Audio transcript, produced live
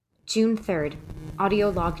June 3rd, audio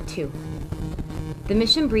log 2. The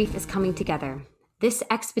mission brief is coming together. This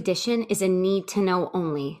expedition is a need to know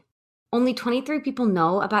only. Only 23 people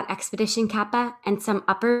know about Expedition Kappa, and some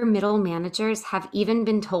upper middle managers have even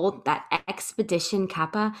been told that Expedition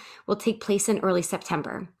Kappa will take place in early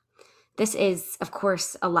September. This is, of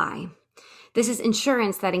course, a lie. This is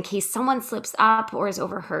insurance that in case someone slips up or is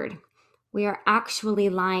overheard. We are actually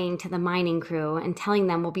lying to the mining crew and telling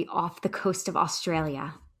them we'll be off the coast of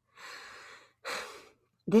Australia.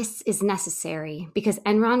 This is necessary because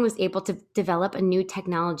Enron was able to develop a new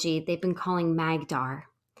technology they've been calling Magdar.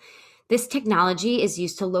 This technology is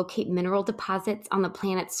used to locate mineral deposits on the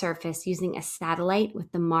planet's surface using a satellite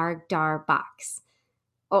with the Magdar box.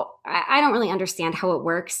 Oh, I don't really understand how it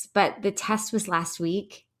works, but the test was last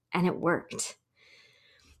week and it worked.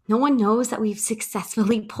 No one knows that we've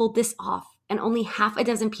successfully pulled this off, and only half a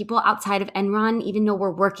dozen people outside of Enron even know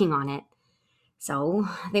we're working on it. So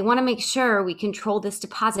they want to make sure we control this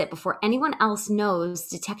deposit before anyone else knows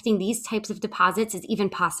detecting these types of deposits is even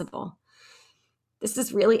possible. This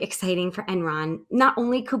is really exciting for Enron. Not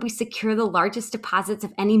only could we secure the largest deposits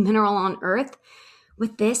of any mineral on Earth,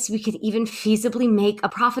 with this we could even feasibly make a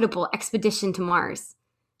profitable expedition to Mars.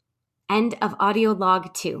 End of audio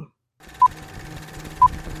log 2.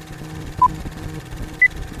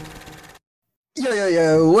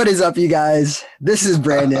 Yo, what is up, you guys? This is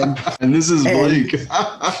Brandon. And this is Blake.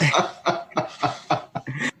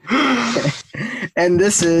 And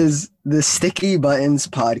this is the Sticky Buttons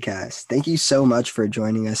podcast. Thank you so much for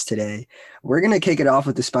joining us today. We're going to kick it off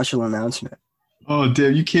with a special announcement. Oh,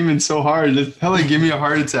 damn, you came in so hard. It felt like give me a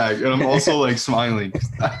heart attack. And I'm also like smiling.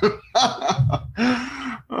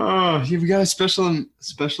 Oh, yeah, we got a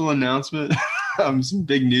special announcement. Some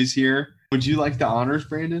big news here. Would you like the honors,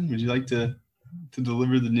 Brandon? Would you like to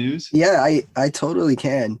deliver the news? Yeah, I totally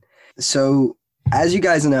can. So as you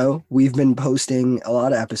guys know, we've been posting a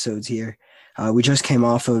lot of episodes here. We just came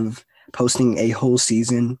off of posting a whole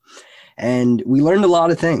season, and we learned a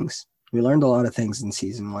lot of things. We learned a lot of things in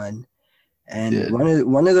season 1. And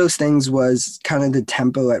one of those things was kind of the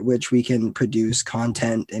tempo at which we can produce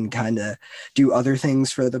content and kind of do other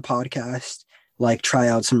things for the podcast, like try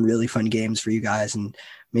out some really fun games for you guys and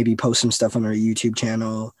maybe post some stuff on our YouTube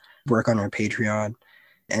channel, work on our Patreon.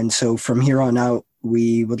 And so from here on out,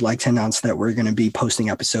 we would like to announce that we're going to be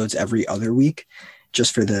posting episodes every other week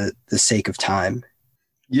just for the sake of time.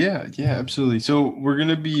 Yeah, absolutely. So we're going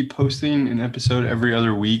to be posting an episode every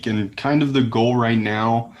other week, and kind of the goal right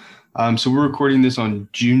now. So we're recording this on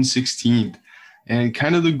June 16th, and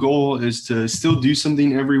kind of the goal is to still do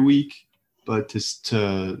something every week, but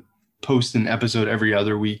to post an episode every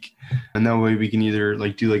other week. And that way we can either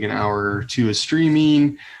do an hour or two of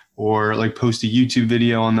streaming, or post a YouTube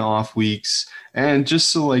video on the off weeks. And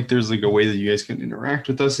just so there's a way that you guys can interact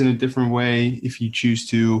with us in a different way if you choose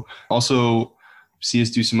to. Also see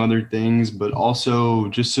us do some other things, but also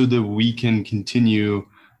just so that we can continue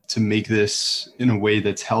to make this in a way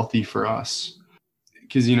that's healthy for us.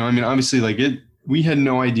 Because, obviously we had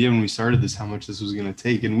no idea when we started this how much this was going to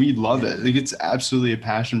take, and we love it. It's absolutely a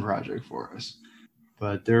passion project for us.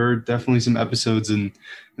 But there are definitely some episodes in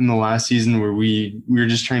the last season where we were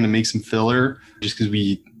just trying to make some filler just because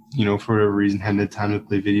we, for whatever reason, hadn't had time to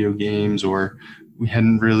play video games, or we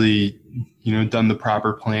hadn't really, done the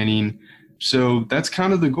proper planning. So that's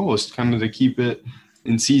kind of the goal, is kind of to keep it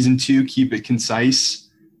in season 2, keep it concise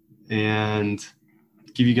and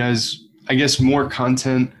give you guys, I guess, more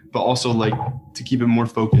content, but also to keep it more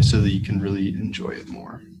focused so that you can really enjoy it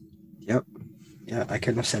more. Yep. Yeah, I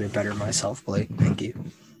couldn't have said it better myself, Blake. Thank you.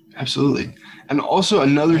 Absolutely. And also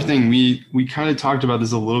another thing, we kind of talked about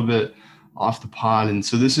this a little bit off the pod. And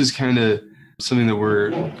so this is kind of something that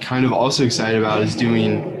we're kind of also excited about, is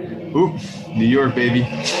doing, New York, baby.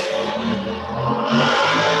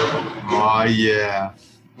 Oh, yeah.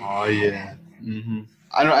 Mm-hmm.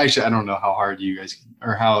 I don't know how hard you guys,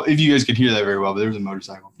 if you guys could hear that very well, but there was a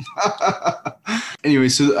motorcycle. Anyway,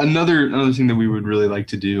 so another thing that we would really like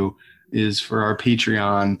to do is for our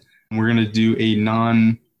Patreon, we're going to do a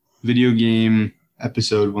non-video game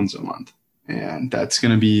episode once a month. And it's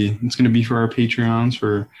going to be for our Patreons,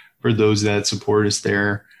 for those that support us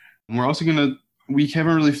there. And we're also we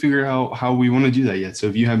haven't really figured out how we want to do that yet. So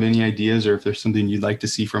if you have any ideas, or if there's something you'd like to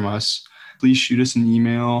see from us, please shoot us an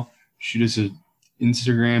email, shoot us an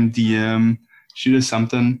Instagram DM, shoot us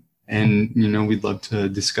something. And, we'd love to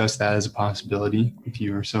discuss that as a possibility if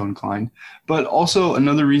you are so inclined. But also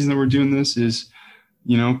another reason that we're doing this is,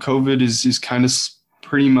 COVID is kind of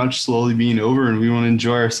pretty much slowly being over, and we want to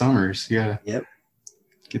enjoy our summers. Yeah. Yep.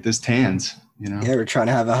 Get those tans, Yeah, we're trying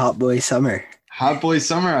to have a hot boy summer. Hot boy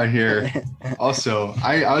summer out here. Also,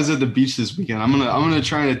 I was at the beach this weekend. I'm gonna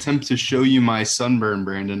try and attempt to show you my sunburn,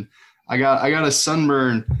 Brandon. I got a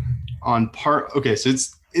sunburn on part. Okay, so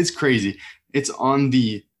it's crazy. It's on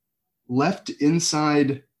the left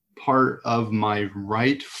inside part of my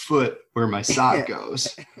right foot where my sock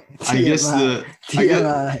goes. I guess the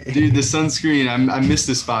sunscreen. I missed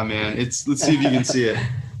this spot, man. Let's see if you can see it.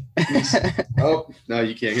 Oh no,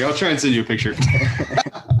 you can't. Here, I'll try and send you a picture.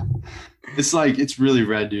 It's really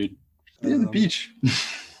red, dude. Near the beach.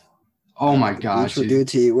 Oh my gosh. Beach will do it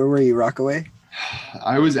to you. Where were you, Rockaway?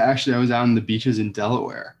 I was out on the beaches in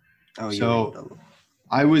Delaware. Oh, so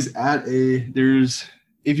I was at if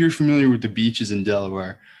you're familiar with the beaches in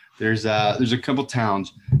Delaware, there's a couple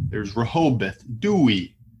towns. There's Rehoboth,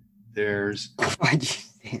 Dewey. Why'd you say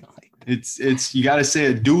it like that? It's you gotta say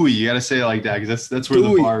it Dewey. You gotta say it like that because that's where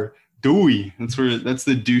Dewey. the bar Dewey. That's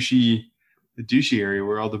the douchey area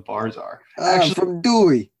where all the bars are. Actually, from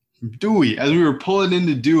Dewey. Dewey. As we were pulling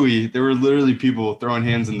into Dewey, there were literally people throwing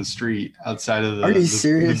hands in the street outside of Are you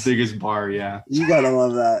serious? The biggest bar. Yeah. You gotta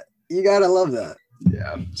love that.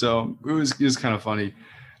 Yeah. So it was kind of funny.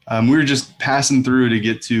 We were just passing through to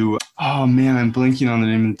get to. Oh man, I'm blanking on the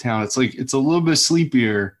name of the town. It's a little bit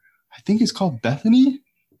sleepier. I think it's called Bethany.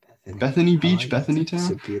 Bethany Beach, Bethany Town.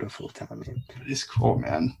 It's a beautiful town, man. It's cool,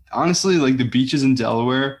 man. Honestly, like the beaches in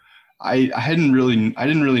Delaware, I didn't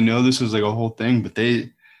really know this was like a whole thing, but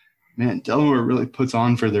Delaware really puts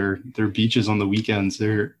on for their beaches on the weekends.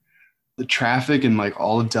 The traffic and like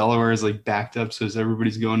all of Delaware is like backed up, so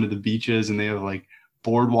everybody's going to the beaches, and they have like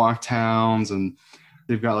boardwalk towns, and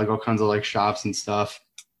they've got like all kinds of like shops and stuff.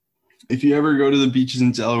 If you ever go to the beaches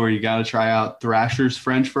in Delaware, you got to try out Thrasher's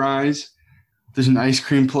French Fries. There's an ice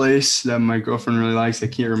cream place that my girlfriend really likes. I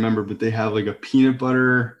can't remember, but they have like a peanut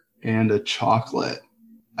butter and a chocolate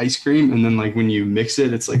ice cream, and then like when you mix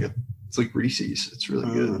it, it's like Reese's. It's really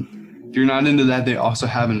good. If you're not into that, they also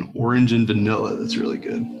have an orange and vanilla that's really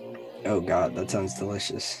good. Oh God, that sounds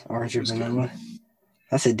delicious. Orange and vanilla.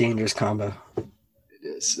 That's a dangerous combo. It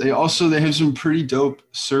is. They have some pretty dope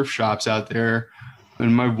surf shops out there,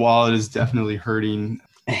 and my wallet is definitely hurting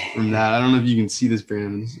from that. I don't know if you can see this,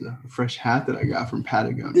 Brandon. This is a fresh hat that I got from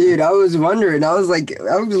Patagonia. Dude, I was wondering. I was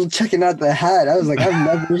checking out the hat. I was like, I've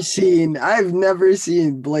never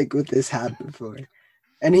seen Blake with this hat before.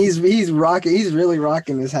 And he's really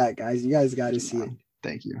rocking this hat, guys. You guys got to see it.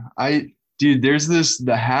 Thank you. There's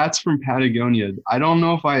the hats from Patagonia. I don't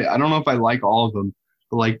know if I like all of them,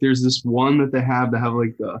 but like there's this one that they have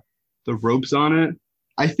like the ropes on it.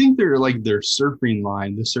 I think they're like their surfing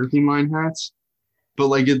line hats. But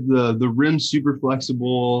like the rim's super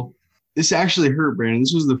flexible. This actually hurt, Brandon.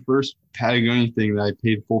 This was the first Patagonia thing that I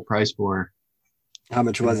paid full price for. How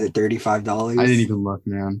much was it? $35? I didn't even look,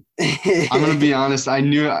 man. I'm gonna be honest. I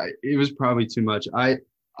knew it was probably too much. I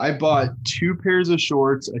bought 2 pairs of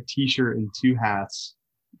shorts, a t-shirt, and 2 hats.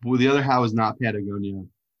 Well, the other hat was not Patagonia.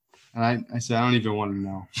 And I said, I don't even want to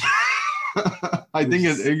know. I think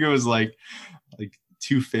it was like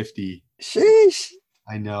 $250. Sheesh.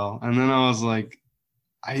 I know. And then I was like,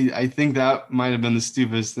 I think that might have been the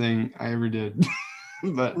stupidest thing I ever did.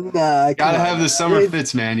 But gotta have the summer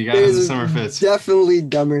fits, man. You gotta have the summer fits. Definitely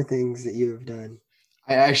dumber things that you have done.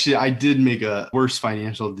 I did make a worse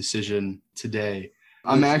financial decision today.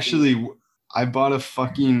 I bought a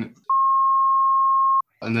fucking,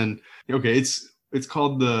 and then it's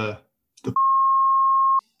called the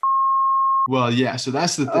well, yeah. So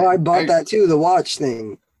that's the thing. Oh, I bought that too. The watch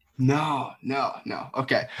thing. No.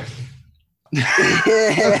 Okay.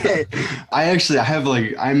 I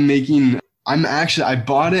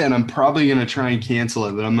bought it and I'm probably going to try and cancel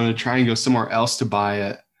it, but I'm going to try and go somewhere else to buy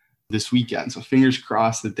it this weekend. So fingers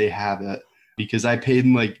crossed that they have it, because I paid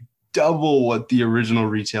like double what the original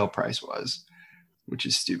retail price was, which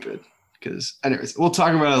is stupid. Because anyways, we'll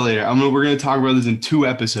talk about it later. We're going to talk about this in 2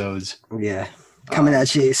 episodes. Yeah. Coming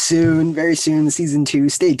at you soon, very soon, season 2.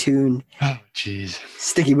 Stay tuned. Oh, jeez.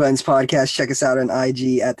 Sticky Buttons Podcast. Check us out on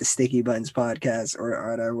IG at the Sticky Buttons Podcast,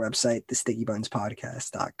 or on our website,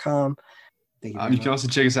 thestickybuttonspodcast.com. You can also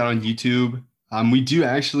check us out on YouTube. We do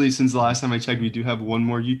actually, since the last time I checked, we do have 1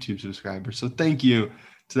 more YouTube subscriber. So thank you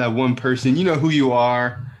to that one person. You know who you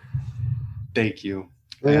are. Thank you.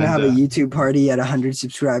 We're going to have a YouTube party at 100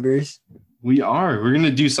 subscribers. We are. We're going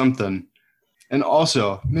to do something. And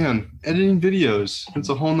also, man, editing videos,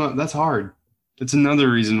 that's hard. That's another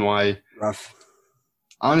reason why. Rough.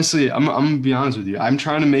 Honestly, I'm going to be honest with you. I'm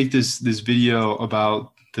trying to make this video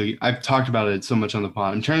about I've talked about it so much on the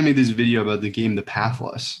pod. I'm trying to make this video about the game The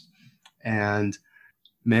Pathless. And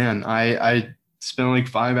man, I spent like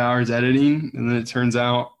 5 hours editing, and then it turns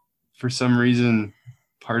out for some reason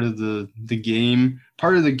part of the game.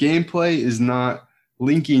 Part of the gameplay is not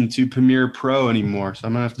linking to Premiere Pro anymore. So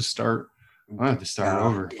I'm gonna have to start. I'm gonna have to start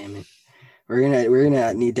over. Damn it. We're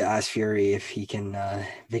gonna need to ask Fury if he can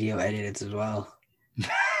video edit it as well.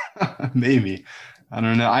 Maybe. I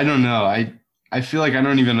don't know. I feel like I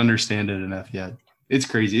don't even understand it enough yet. It's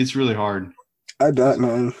crazy. It's really hard. I bet,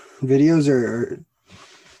 man. Videos are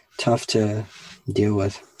tough to deal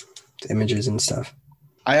with, images and stuff.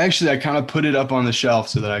 I kind of put it up on the shelf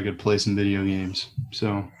so that I could play some video games.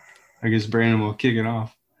 So I guess Brandon will kick it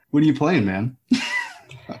off. What are you playing, man?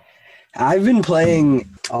 I've been playing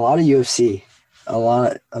a lot of UFC.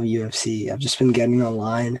 I've just been getting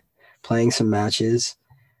online, playing some matches.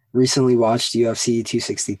 Recently watched UFC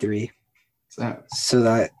 263. So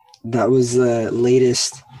that was the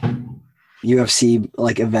latest UFC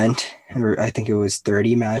like event, or I think it was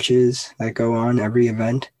 30 matches that go on every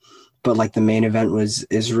event. But like the main event was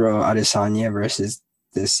Israel Adesanya versus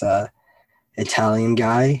this Italian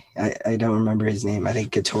guy. I don't remember his name. I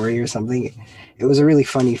think Kattori or something. It was a really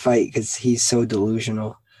funny fight because he's so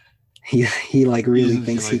delusional. He like really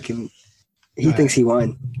thinks he can. He thinks he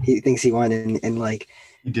won. He thinks he won, and like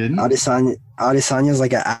he didn't. Adesanya's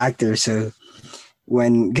like an actor, so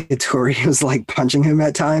when Kattori was like punching him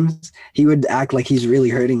at times, he would act like he's really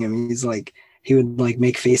hurting him. He would like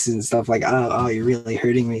make faces and stuff like, oh, you're really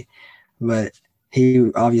hurting me. But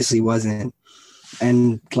he obviously wasn't.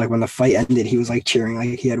 And like when the fight ended, he was like cheering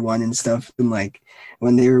like he had won and stuff. And like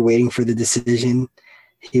when they were waiting for the decision,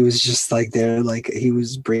 he was just like there, like he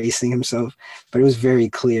was bracing himself. But it was very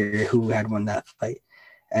clear who had won that fight.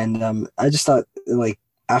 And I just thought like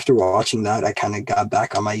after watching that, I kind of got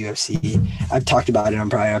back on my UFC. I've talked about it on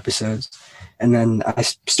prior episodes. And then I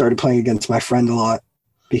started playing against my friend a lot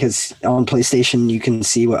because on PlayStation, you can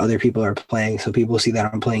see what other people are playing. So people see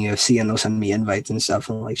that I'm playing UFC and they'll send me invites and stuff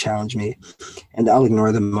and like challenge me. And I'll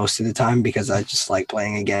ignore them most of the time because I just like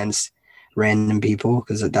playing against random people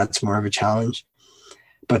because that's more of a challenge.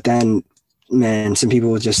 But then, man, some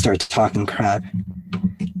people will just start talking crap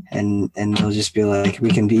and they'll just be like,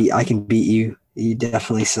 I can beat you. You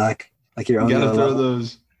definitely suck. Like you're only gotta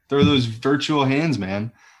throw those virtual hands, man.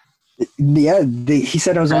 Yeah, he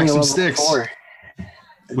said I was only a level 4.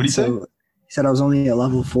 What do you say? He said I was only a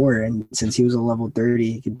level 4, and since he was a level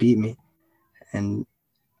 30, he could beat me. And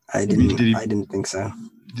I didn't think so.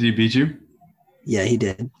 Did he beat you? Yeah, he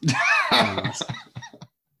did.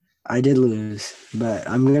 I did lose, but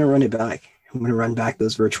I'm gonna run it back. I'm gonna run back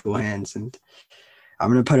those virtual hands, and I'm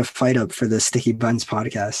gonna put a fight up for the Sticky Buns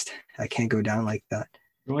podcast. I can't go down like that.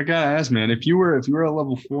 Well, I gotta ask, man, if you were a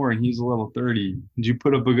level 4 and he's a level 30, did you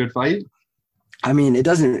put up a good fight? I mean,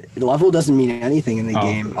 level doesn't mean anything in the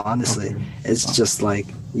game, honestly. Okay. It's just like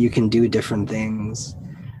you can do different things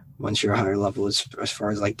once you're a higher level as far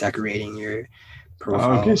as like decorating your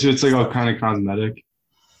profile. Okay, so it's like all kind of cosmetic.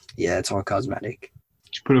 Yeah, it's all cosmetic.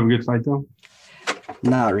 Did you put up a good fight though?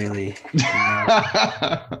 Not really.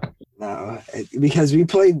 No, because we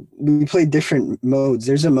played different modes.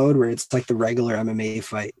 There's a mode where it's like the regular MMA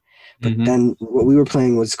fight, but then what we were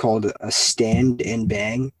playing was called a stand and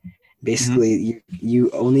bang. Basically, you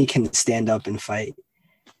only can stand up and fight.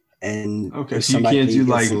 And okay, so you can't do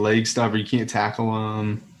like leg stuff, or you can't tackle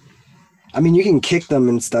them. I mean, you can kick them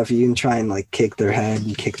and stuff. You can try and like kick their head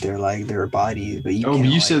and kick their leg, their body. But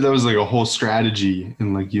you said that was like a whole strategy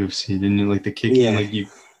in like UFC, didn't you? Like the kicking, like you.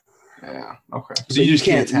 Yeah. Okay. So you just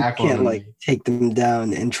can't tackle them. Like take them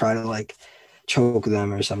down and try to like choke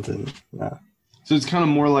them or something. No. So it's kind of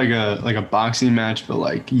more like a boxing match, but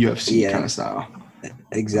like UFC kind of style.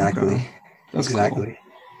 Exactly. Okay. That's exactly. Cool.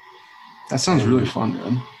 That sounds really fun,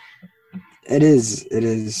 man. It is.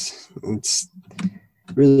 It's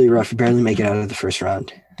really rough. You barely make it out of the first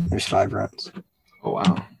round. There's 5 rounds. Oh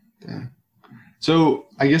wow. Yeah. So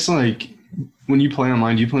I guess like when you play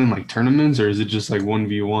online, do you play in like tournaments or is it just like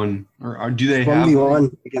 1v1? Or do they have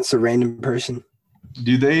 1v1 against a random person?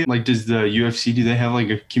 Do they like does the UFC do they have like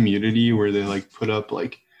a community where they like put up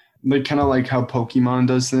like kind of like how Pokemon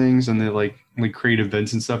does things and they like create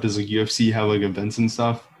events and stuff? Does like UFC have like events and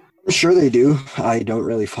stuff? I'm sure they do. I don't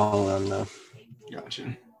really follow them though.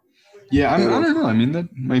 Gotcha. Yeah, I don't know. I mean,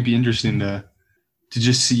 that might be interesting to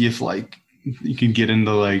just see if like you can get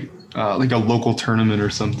into like a local tournament or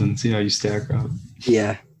something, see how you stack up.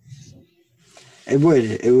 Yeah. It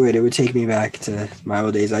would take me back to my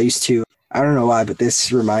old days. I don't know why, but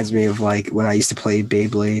this reminds me of like when I used to play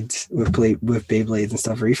Beyblades with Beyblades and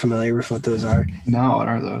stuff. Are you familiar with what those are? No, what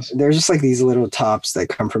are those? They're just like these little tops that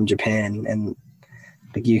come from Japan, and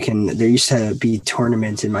like there used to be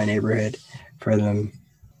tournaments in my neighborhood for them.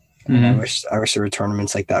 And I wish there were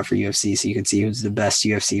tournaments like that for UFC so you could see who's the best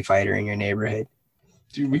UFC fighter in your neighborhood.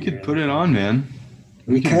 Dude, we could put it on, man.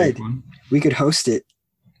 We We could make could. one. We could host it.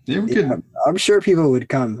 Yeah, we Yeah, could. I'm sure people would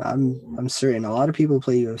come. I'm certain a lot of people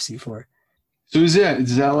play UFC 4. So does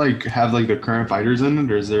that like have like the current fighters in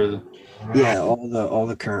it, or is there? Yeah, all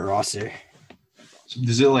the current roster.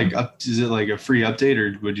 Is it like Is it like a free update,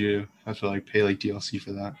 or would you have to like pay like DLC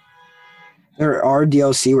for that? There are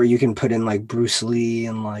DLC where you can put in like Bruce Lee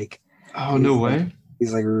and like Oh, no these like way.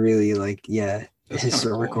 these like really like That's kind of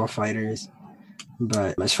historical cool. fighters.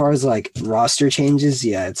 But as far as like roster changes,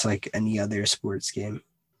 yeah, it's like any other sports game.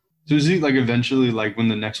 So is it like eventually like when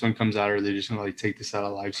the next one comes out, are they just gonna like take this out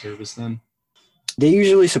of live service then? They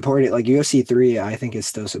usually support it. Like UFC 3, I think is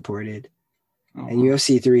still supported. Oh, And wow.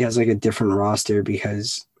 UFC 3 has like a different roster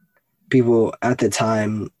because people at the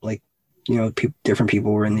time, like, different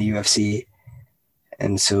people were in the UFC.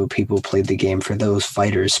 And so people played the game for those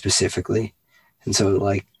fighters specifically. And so,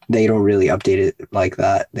 like, they don't really update it like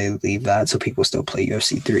that. They leave that. So people still play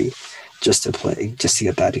UFC 3 just to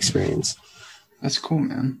get that experience. That's cool,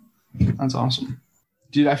 man. That's awesome,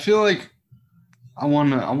 dude. I feel like I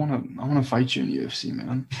wanna fight you in UFC,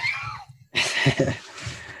 man.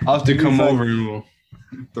 I'll have to It'd be come fun. over and we'll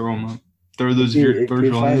throw them up. Throw those It'd be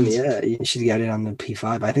virtual fun, hands. yeah, you should get it on the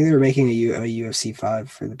P5. I think they were making a UFC 5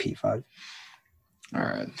 for the P5. All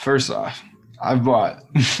right. First off, I've bought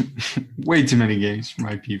way too many games for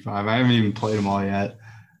my P5. I haven't even played them all yet,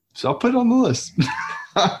 so I'll put it on the list.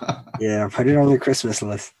 Yeah, put it on your Christmas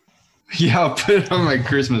list. Yeah, I'll put it on my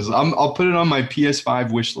Christmas. I'll put it on my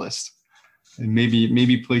PS5 wish list, and maybe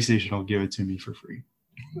PlayStation will give it to me for free.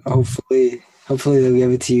 Hopefully they'll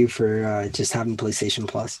give it to you for just having PlayStation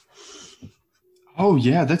Plus. Oh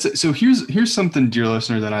yeah, that's it. So here's something, dear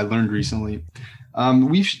listener, that I learned recently.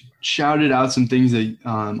 We've shouted out some things that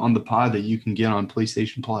on the pod that you can get on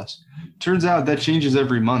PlayStation Plus. Turns out that changes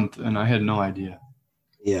every month, and I had no idea.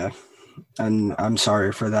 Yeah, and I'm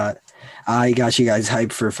sorry for that. I got you guys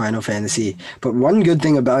hyped for Final Fantasy, but one good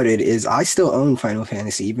thing about it is I still own Final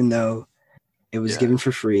Fantasy, even though it was given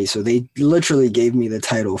for free. So they literally gave me the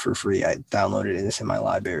title for free. I downloaded it. It's in my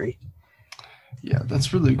library. Yeah,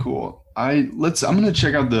 that's really cool. I'm gonna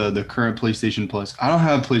check out the current PlayStation Plus. I don't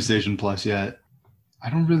have PlayStation Plus yet. I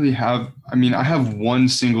don't really have. I mean, I have one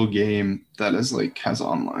single game that has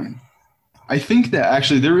online. I think that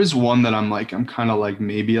actually there is one that I'm kind of like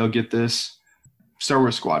maybe I'll get this. Star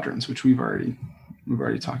Wars Squadrons, which we've already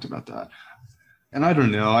talked about that. And I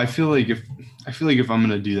don't know. I feel like if I'm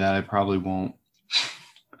gonna do that, I probably won't.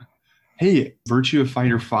 Hey, Virtua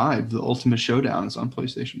Fighter 5, the Ultimate Showdown is on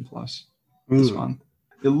PlayStation Plus this month.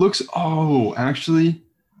 It looks actually,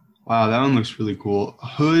 wow, that one looks really cool.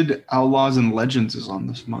 Hood, Outlaws, and Legends is on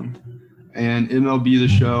this month. And MLB The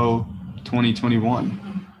Show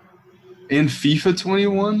 2021. And FIFA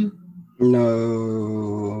 21?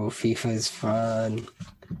 No, FIFA is fun.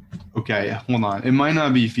 Okay, hold on. It might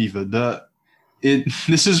not be FIFA.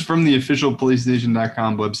 This is from the official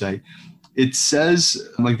PlayStation.com website. It says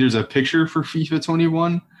there's a picture for FIFA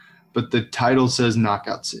 21, but the title says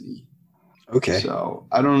Knockout City. Okay. So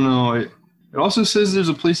I don't know. It also says there's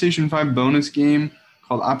a PlayStation 5 bonus game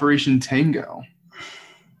called Operation Tango.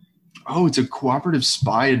 Oh, it's a cooperative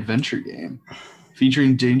spy adventure game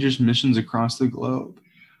featuring dangerous missions across the globe.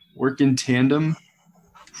 Work in tandem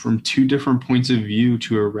from two different points of view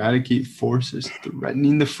to eradicate forces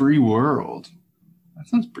threatening the free world. That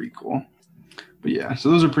sounds pretty cool. But yeah, so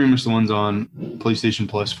those are pretty much the ones on PlayStation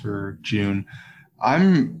Plus for June.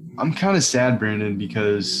 I'm kind of sad, Brandon,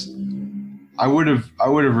 because I would have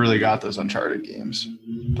really got those Uncharted games,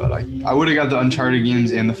 but I would have got the Uncharted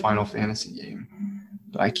games and the Final Fantasy game,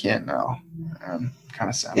 but I can't now. I'm kind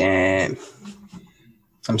of sad. Damn.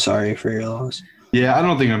 I'm sorry for your loss. Yeah, I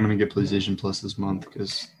don't think I'm gonna get PlayStation Plus this month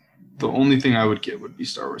because the only thing I would get would be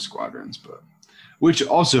Star Wars Squadrons, which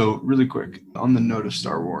also really quick on the note of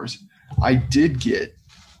Star Wars, I did get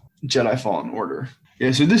Jedi Fallen Order.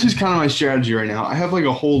 Yeah, so this is kind of my strategy right now. I have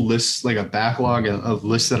a whole list, a backlog of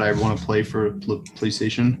lists that I want to play for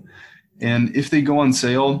PlayStation, and if they go on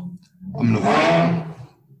sale, I'm gonna.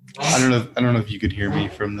 I don't know if you could hear me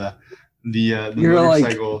from the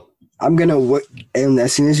motorcycle. I'm gonna and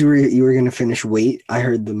as soon as you were gonna finish wait, I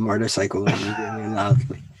heard the motorcycle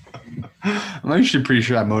loudly. I'm actually pretty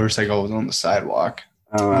sure that motorcycle was on the sidewalk.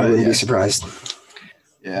 Oh, I wouldn't be surprised.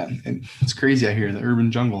 Yeah, and it's crazy out here in the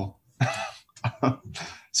urban jungle.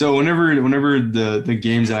 So whenever the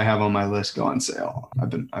games that I have on my list go on sale,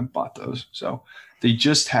 I've bought those. So they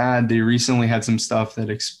recently had some stuff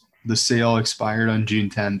that the sale expired on June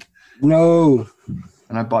 10th. No.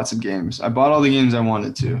 And I bought some games. I bought all the games I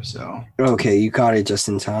wanted to. So okay, you caught it just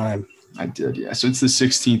in time. I did, yeah. So it's the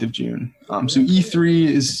 16th of June. So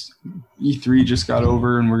E3 just got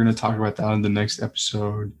over, and we're gonna talk about that in the next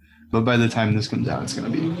episode. But by the time this comes out, it's gonna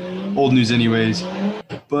be old news, anyways.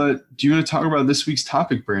 But do you want to talk about this week's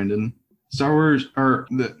topic, Brandon? Star Wars,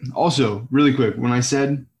 also really quick. When I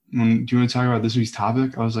said, do you want to talk about this week's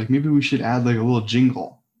topic? I was like, maybe we should add like a little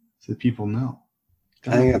jingle so that people know.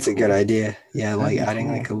 I think that's a good idea. Yeah, like adding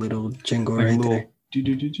like a little jingle like right a little there.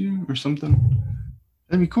 Do or something.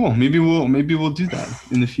 That'd be cool. Maybe we'll do that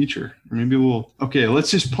in the future. Or maybe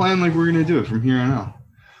let's just plan like we're gonna do it from here on out.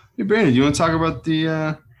 Hey Brandon, do you want to talk about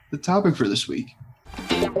the topic for this week?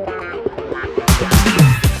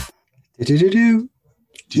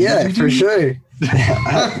 Yeah, for sure.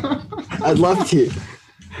 I'd love to.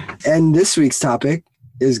 And this week's topic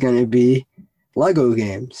is gonna be Lego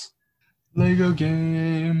games. Lego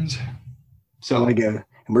games. So Lego.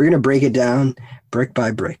 And we're gonna break it down brick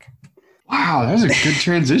by brick. Wow, that was a good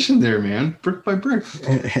transition there, man. Brick by brick.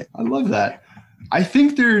 I love that. I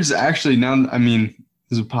think there's actually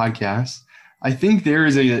there's a podcast. I think there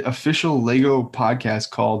is a official Lego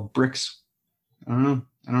podcast called Bricks. I don't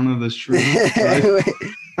know if that's true.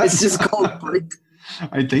 It's just called Brick.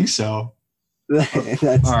 I think so. All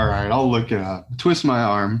right, I'll look it up. Twist my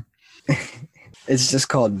arm. It's just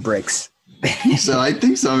called Bricks. So I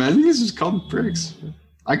think so, man. I think it's just called Bricks.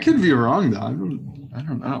 I could be wrong though. I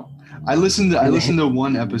don't know. I listened to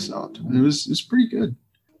one episode and it was pretty good.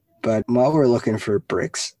 But while we're looking for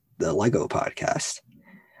Bricks, the Lego podcast,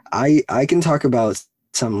 I can talk about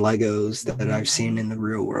some Legos that I've seen in the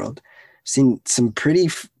real world. Seen some pretty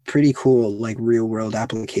cool like real world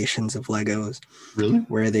applications of Legos. Really?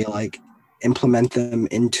 Where they like implement them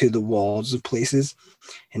into the walls of places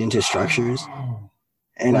and into structures.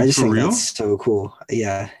 And Like, I just think real? that's so cool.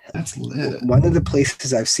 Yeah. That's lit. One of the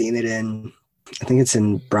places I've seen it in, I think it's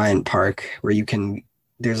in Bryant Park, where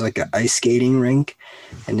there's like an ice skating rink,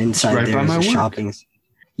 and inside right by there's my a work. shopping.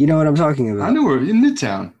 You know what I'm talking about? I know we're in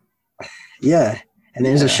Midtown. Yeah. And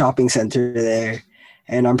there's Yeah. a shopping center there.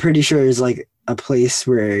 And I'm pretty sure there's like a place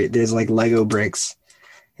where there's like Lego bricks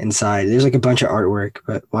inside. There's like a bunch of artwork,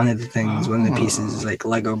 but one of the pieces is like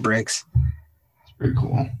Lego bricks. It's pretty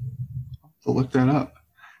cool. I'll have to look that up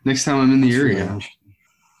next time I'm in the area.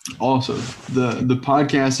 Also, the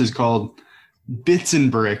podcast is called Bits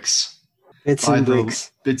and Bricks. Bits and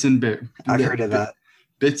Bricks. I've heard of that.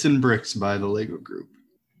 Bits and Bricks by the Lego Group.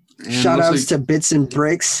 And Shout outs to Bits and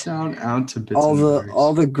Bricks. Shout out to Bits and Bricks.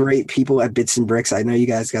 All the great people at Bits and Bricks. I know you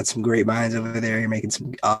guys got some great minds over there. You're making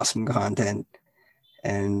some awesome content.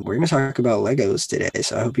 And we're going to talk about Legos today.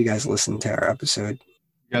 So I hope you guys listen to our episode.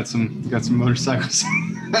 Got some motorcycles.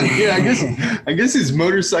 Yeah, I guess it's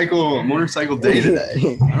motorcycle day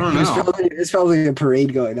today. I don't know. There's probably a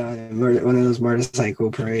parade going on, one of those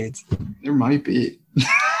motorcycle parades. There might be.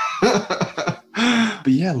 But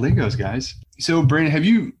yeah, Legos, guys. So Brandon, have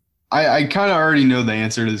you? I kind of already know the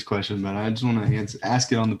answer to this question, but I just want to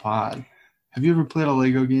ask it on the pod. Have you ever played a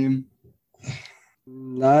Lego game?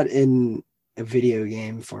 Not in a video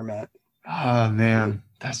game format. Oh man,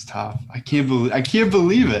 that's tough. I can't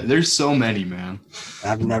believe it. There's so many, man.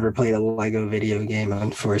 I've never played a Lego video game,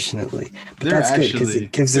 unfortunately. But There that's good because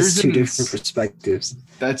it gives us two different perspectives.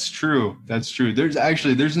 That's true. There's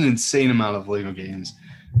an insane amount of Lego games,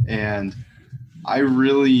 and I'm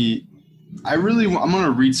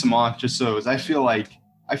gonna read some off just so I feel like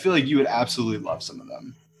you would absolutely love some of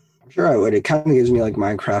them. I'm sure I would. It kind of gives me like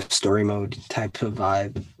Minecraft story mode type of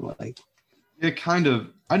vibe. Like, it kind of.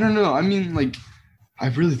 I don't know. I mean, like, I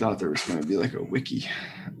really thought there was gonna be like a wiki.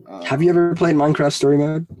 have you ever played Minecraft story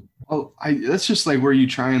mode? Well, that's just like where you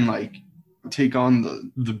try and like take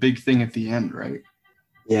on the big thing at the end, right?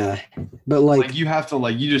 Yeah, but like you have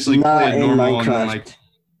to you just like play it normal and then like.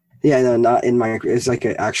 Yeah, no, not in Minecraft. It's like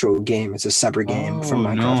an actual game. It's a separate game from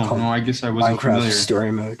Minecraft called I guess I wasn't Minecraft familiar.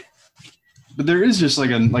 Story Mode. But there is just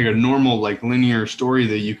like a normal like linear story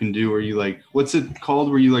that you can do where you like, what's it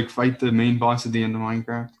called, where you like fight the main boss at the end of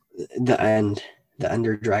Minecraft? The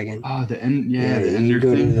Ender Dragon. Oh, the end. Yeah, the you Ender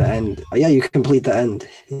go thing. to the end. Oh, yeah, you complete the end.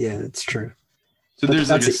 Yeah, that's true. So But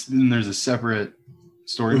there's a separate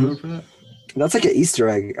story mode for that. That's like an Easter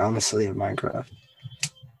egg, honestly, of Minecraft.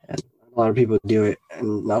 And a lot of people do it,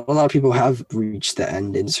 and not a lot of people have reached the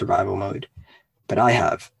end in survival mode, but I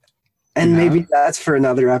have. And maybe that's for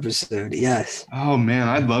another episode. Yes. Oh man,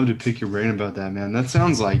 I'd love to pick your brain about that, man. That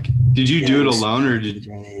sounds like. Did you do it alone or did?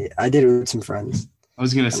 I did it with some friends. I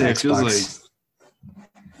was gonna say it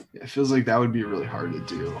feels like that would be really hard to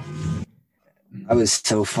do. That was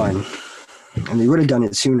so fun, and we would have done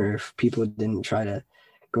it sooner if people didn't try to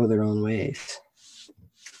go their own ways.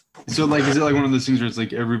 So like, is it like one of those things where it's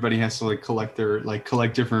like everybody has to like collect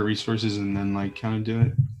different resources and then like kind of do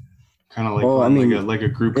it, kind of like Well, I on mean, like a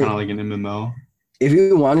group, kind of like an MMO. if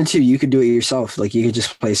you wanted to, you could do it yourself. Like you could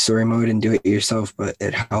just play story mode and do it yourself, but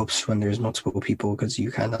it helps when there's multiple people because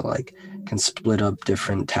you kind of like can split up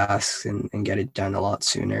different tasks and get it done a lot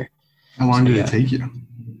sooner. How long So did it yeah, take you?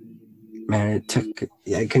 man, I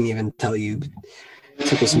couldn't even tell you. It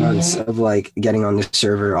took us months of like getting on the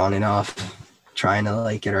server on and off, trying to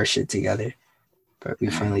like get our shit together. But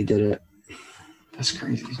we finally did it. That's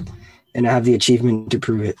crazy. And I have the achievement to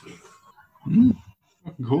prove it.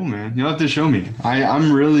 Cool, man. You'll have to show me.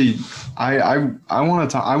 I'm really I want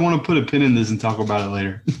to talk. I want to put a pin in this and talk about it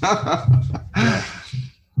later.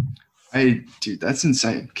 Hey, dude, that's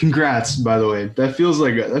insane. Congrats, by the way. That feels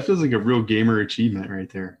like a real gamer achievement right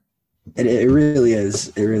there. It really is.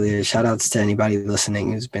 It really is. Shout outs to anybody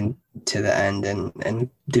listening who's been to the end and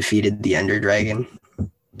defeated the Ender Dragon.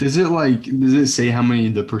 Does it say how many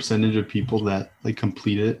the percentage of people that like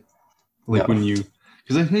complete it? Like No. when you,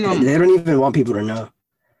 because I think They don't even want people to know.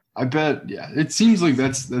 I bet, yeah. It seems like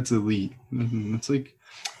that's elite. It's like,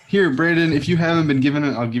 here, Brandon, if you haven't been given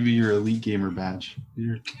it, I'll give you your elite gamer badge.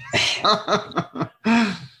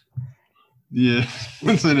 Yeah,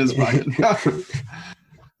 it's in his pocket.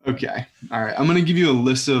 Okay, all right. I'm gonna give you a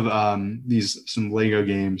list of some Lego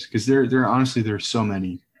games because there honestly there's so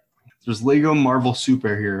many. There's Lego Marvel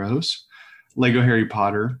Superheroes, Lego Harry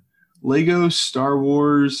Potter, Lego Star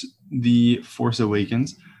Wars The Force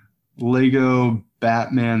Awakens, Lego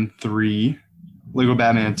Batman 3, Lego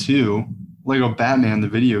Batman 2, Lego Batman the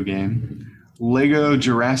video game, Lego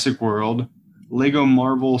Jurassic World, Lego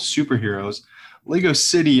Marvel Superheroes, Lego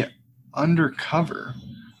City Undercover,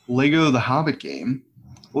 Lego The Hobbit game,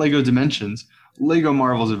 Lego Dimensions, Lego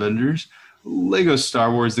Marvel's Avengers, Lego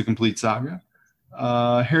Star Wars The Complete Saga,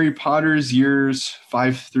 Harry Potter's years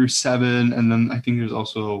 5 through 7, and then I think there's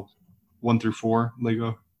also 1 through 4,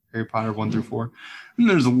 Lego Harry Potter 1 through 4. And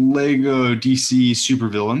there's Lego DC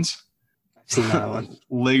Supervillains. I've seen that one.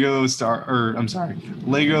 Lego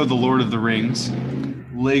The Lord of the Rings,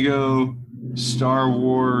 Lego Star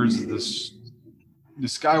Wars, the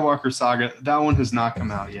Skywalker Saga. That one has not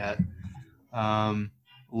come out yet.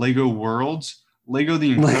 Lego Worlds, Lego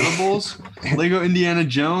The Incredibles, Lego Indiana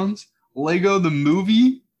Jones, Lego the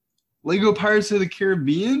Movie, Lego Pirates of the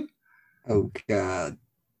Caribbean. Oh God!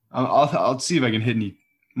 I'll see if I can hit any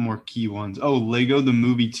more key ones. Oh, Lego the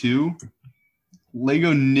Movie 2,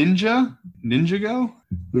 Lego Ninjago. Ninjago.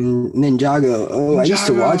 Oh, I used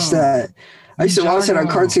to watch that. I used to watch it on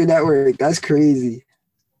Cartoon Network. That's crazy.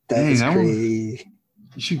 That crazy.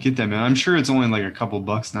 You should get that, man. I'm sure it's only like a couple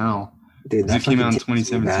bucks now. Dude, that came out in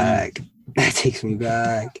 2017. That takes me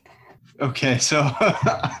back. Okay, so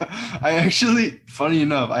I actually, funny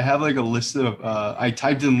enough, I have like a list of, I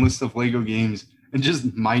typed in list of Lego games and just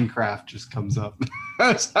Minecraft just comes up.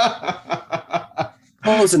 Close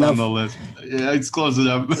enough. On the list. Yeah, it's close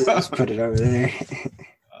enough. Let's put it over there.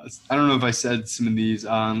 I don't know if I said some of these.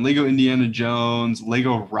 Lego Indiana Jones,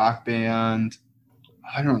 Lego Rock Band.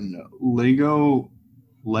 I don't know. Lego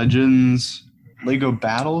Legends, Lego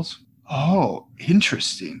Battles. Oh,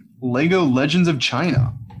 interesting. Lego Legends of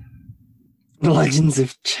China. Legends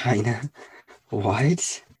of China.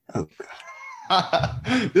 What? Oh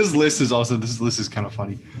God. This list is kind of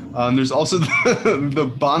funny. There's also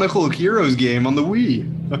the Bionicle Heroes game on the Wii.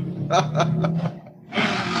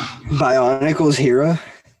 Bionicles Hero.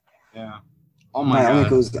 Yeah. Oh my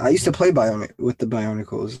God. I used to play with the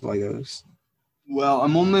Bionicles Legos. Well,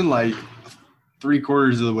 I'm only like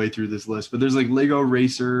 3/4 of the way through this list, but there's like Lego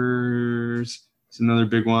Racers. It's another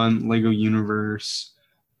big one. Lego Universe,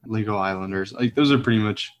 Lego Islanders. Like those are pretty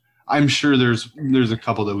much. I'm sure there's a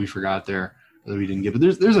couple that we forgot there that we didn't get, but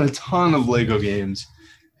there's a ton of Lego games,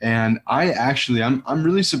 and I'm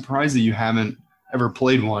really surprised that you haven't ever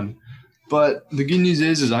played one. But the good news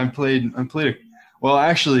is I've played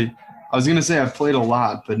actually I was gonna say I've played a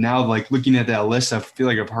lot, but now like looking at that list, I feel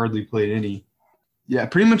like I've hardly played any. Yeah,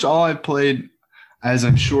 pretty much all I've played, as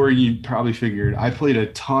I'm sure you probably figured, I played a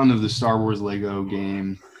ton of the Star Wars Lego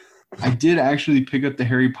game. I did actually pick up the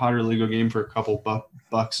Harry Potter Lego game for a couple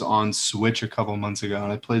bucks on Switch a couple months ago,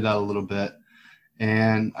 and I played that a little bit.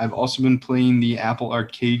 And I've also been playing the Apple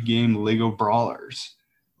Arcade game Lego Brawlers,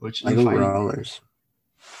 which Lego Brawlers.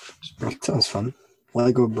 That sounds fun.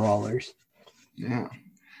 Lego Brawlers. Yeah.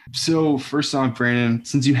 So first off, Brandon,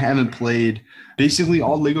 since you haven't played, basically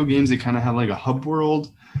all Lego games, they kind of have like a hub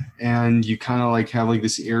world, and you kind of like have like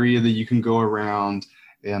this area that you can go around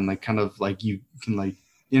and like kind of like you can like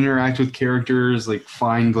interact with characters, like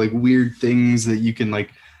find like weird things that you can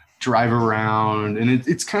like drive around, and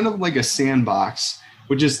it's kind of like a sandbox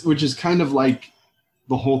which is kind of like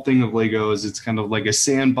the whole thing of Lego is it's kind of like a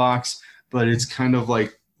sandbox, but it's kind of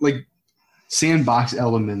like sandbox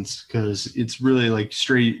elements because it's really like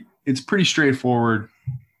straight. It's pretty straightforward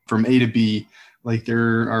from A to B. Like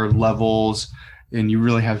there are levels, and you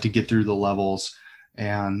really have to get through the levels.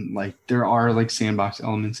 And like there are like sandbox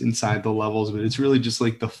elements inside the levels, but it's really just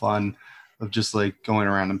like the fun of just like going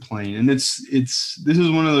around and playing. And this is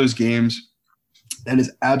one of those games that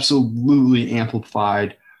is absolutely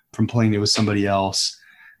amplified from playing it with somebody else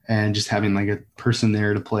and just having like a person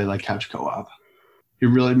there to play like couch co-op. It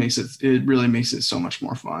really makes it so much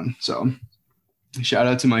more fun. So shout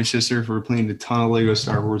out to my sister for playing a ton of Lego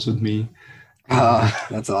Star Wars with me.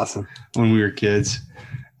 That's awesome. When we were kids.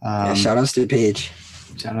 Yeah, shout outs to Paige.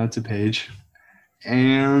 Shout out to Paige.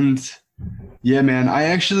 And yeah, man, I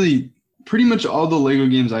actually pretty much all the Lego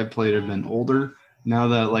games I've played have been older now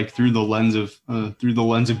that like through the lens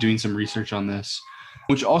of doing some research on this,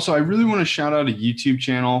 which also I really want to shout out a YouTube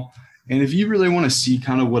channel. And if you really want to see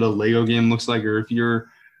kind of what a Lego game looks like, or if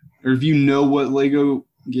you know what Lego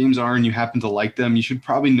games are and you happen to like them, you should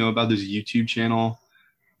probably know about this YouTube channel.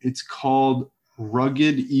 It's called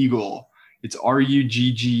Rugged Eagle. It's Rugged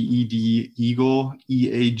Eagle,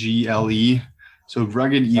 Eagle. So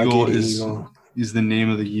Rugged Eagle is the name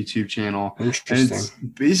of the YouTube channel. Interesting. And it's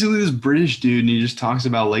basically this British dude, and he just talks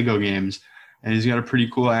about Lego games. And he's got a pretty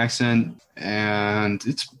cool accent. And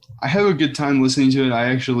I have a good time listening to it.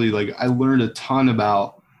 I learned a ton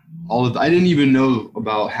about I didn't even know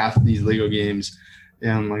about half of these Lego games.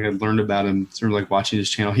 And like I learned about him sort of like watching his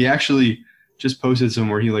channel. He actually just posted some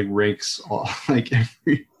where he like ranks all, like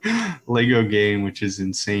every Lego game, which is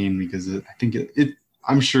insane because I think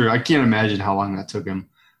I'm sure I can't imagine how long that took him.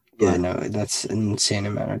 Yeah, no, that's an insane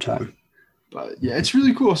amount of time. But yeah, it's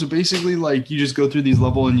really cool. So basically, like you just go through these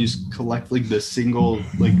levels and you just collect like the single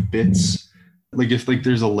like bits. Like if like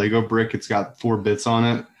there's a Lego brick, it's got 4 bits on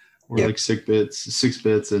it, or like 6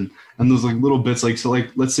 bits, and those like little bits. Like so,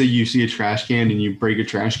 like let's say you see a trash can and you break a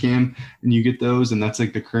trash can and you get those, and that's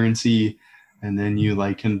like the currency. And then you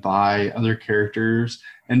like can buy other characters.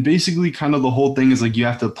 And basically kind of the whole thing is like you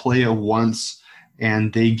have to play it once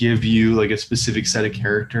and they give you like a specific set of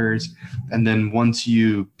characters. And then once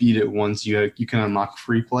you beat it once, you can unlock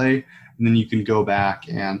free play. And then you can go back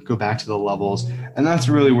to the levels. And that's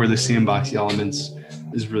really where the sandbox elements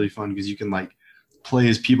is really fun because you can like play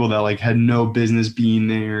as people that like had no business being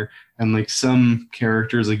there. And like some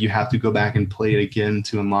characters, like you have to go back and play it again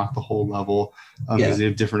to unlock the whole level because they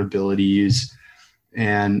have different abilities.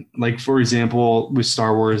 And like, for example, with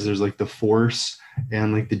Star Wars, there's like the Force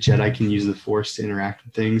and like the Jedi can use the Force to interact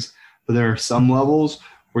with things. But there are some levels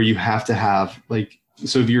where you have to have like,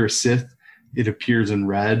 so if you're a Sith, it appears in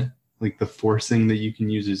red. Like the Force thing that you can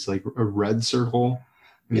use is like a red circle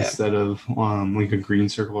instead of like a green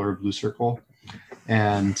circle or a blue circle.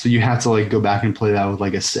 And so you have to like go back and play that with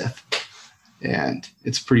like a Sith. And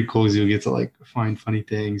it's pretty cool because you'll get to like find funny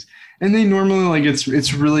things. And they normally like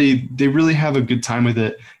they really have a good time with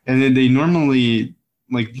it. And then they normally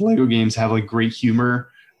like Lego games have like great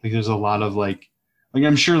humor. Like there's a lot of like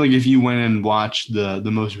I'm sure like if you went and watched the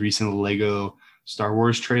most recent Lego Star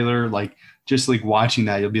Wars trailer, like just like watching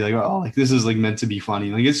that, you'll be like, oh, like this is like meant to be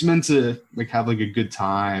funny. Like it's meant to like have like a good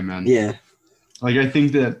time. And like I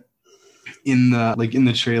think that in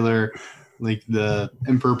the trailer, like the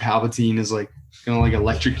Emperor Palpatine is like gonna like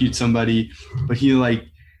electrocute somebody, but he like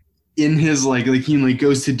in his like he like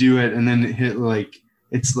goes to do it and then it hit like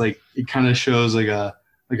it's like it kind of shows like a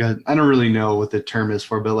I don't really know what the term is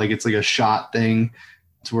for, but like it's like a shot thing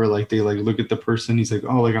to where like they like look at the person, he's like,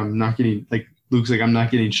 oh, like I'm not getting like Luke's like I'm not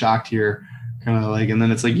getting shocked here, kind of like, and then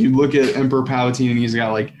it's like you look at Emperor Palpatine and he's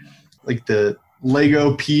got like the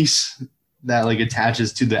Lego piece that like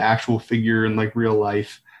attaches to the actual figure in like real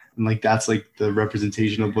life. And like that's like the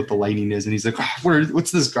representation of what the lightning is. And he's like, oh,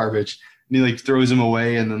 what's this garbage? And he like throws him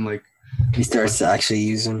away and then like he starts to actually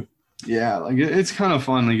use them. Yeah, like it's kind of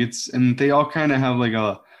fun. Like and they all kind of have like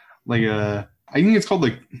a I think it's called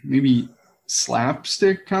like maybe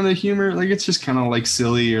slapstick kind of humor. Like it's just kind of like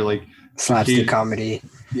silly or like slapstick comedy.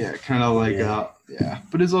 Yeah, kind of like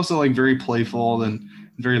but it's also like very playful and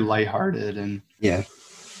very lighthearted and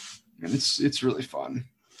it's really fun.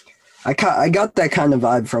 I got that kind of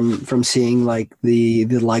vibe from seeing like the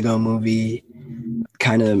Lego movie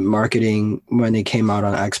kind of marketing when it came out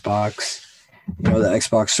on Xbox. You know, the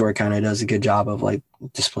Xbox store kind of does a good job of like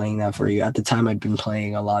displaying that for you. At the time, I'd been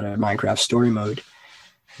playing a lot of Minecraft story mode.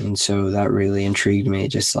 And so that really intrigued me,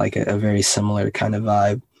 just like a very similar kind of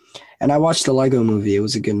vibe. And I watched the Lego movie. It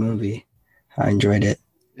was a good movie. I enjoyed it.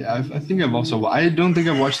 Yeah, I think I don't think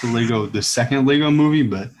I've watched the second Lego movie,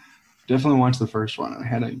 but Definitely watched the first one. I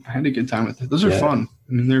had a good time with it. Those are fun.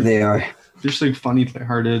 I mean, They are. they're just like funny,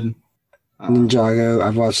 lighthearted. Ninjago.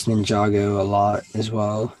 I've watched Ninjago a lot as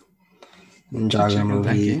well. Ninjago Check out that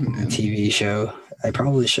movie, game, man. TV show. I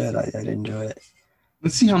probably should. I'd enjoy it.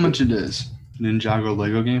 Let's see how much it is. Ninjago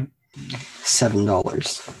Lego game.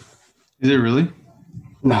 $7. Is it really?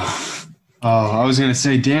 No. Oh, I was gonna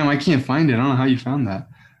say, damn, I can't find it. I don't know how you found that.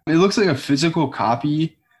 It looks like a physical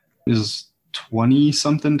copy is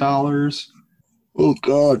 $20-something. Oh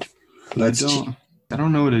God. I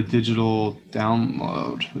don't know what a digital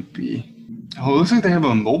download would be. Oh, it looks like they have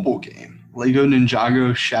a mobile game. Lego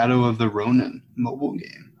Ninjago Shadow of the Ronin mobile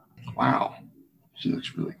game. Wow. She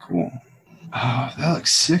looks really cool. Oh, that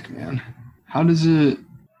looks sick, man. How does it...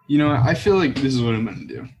 You know, I feel like this is what I'm going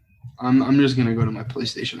to do. I'm just going to go to my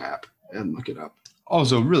PlayStation app and look it up.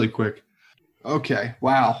 Also, really quick. Okay.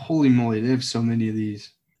 Wow. Holy moly. They have so many of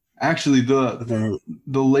these. Actually, the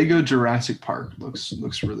Lego Jurassic Park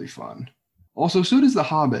looks really fun. Also, so does The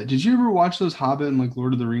Hobbit. Did you ever watch those Hobbit and like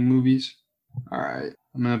Lord of the Ring movies? All right.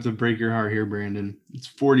 I'm going to have to break your heart here, Brandon. It's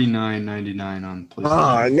 $49.99 on PlayStation.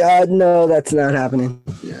 Oh God, no, that's not happening.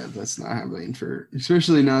 Yeah, that's not happening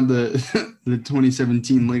especially not the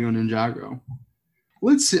 2017 Lego Ninjago.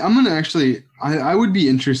 Let's see. I'm gonna actually. I would be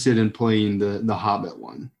interested in playing the Hobbit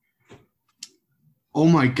one. Oh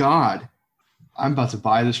my God, I'm about to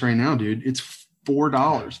buy this right now, dude. It's $4,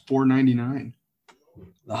 $4.99.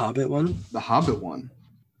 The Hobbit one. The Hobbit one.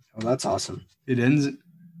 Oh, that's awesome. It ends.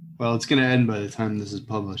 Well, it's gonna end by the time this is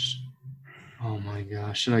published. Oh my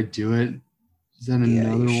gosh, should I do it? Is that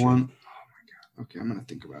another one? Oh my God. Okay, I'm gonna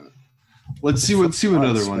think about it. Let's see what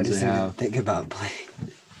other ones they have. Think about playing.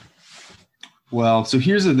 Well, so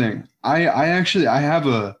here's the thing. I have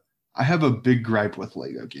a big gripe with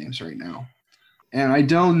Lego games right now. And I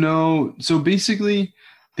don't know. So basically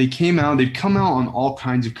they've come out on all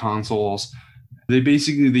kinds of consoles. They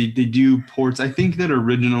do ports. I think that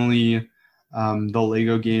originally the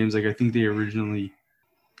Lego games, like I think they originally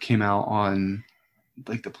came out on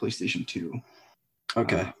like the PlayStation 2.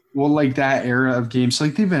 Okay. Well, like that era of games,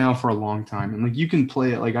 like they've been out for a long time, and like you can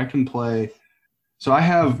play it. Like I can play. So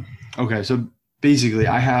so basically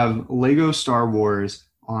I have Lego Star Wars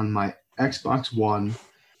on my Xbox One,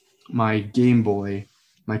 my Game Boy,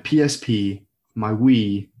 my PSP, my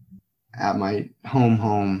Wii, at my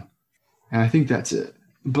home, and I think that's it.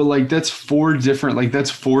 But like that's four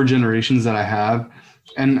generations that I have,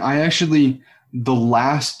 and I actually the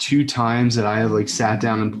last two times that I have like sat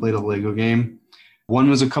down and played a Lego game. One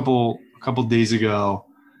was a couple days ago,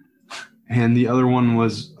 and the other one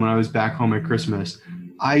was when I was back home at Christmas.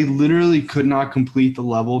 I literally could not complete the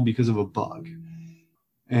level because of a bug.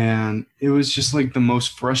 And it was just like the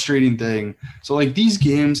most frustrating thing. So like these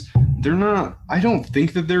games, I don't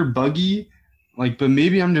think that they're buggy, like, but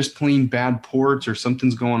maybe I'm just playing bad ports or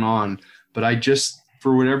something's going on. But I just,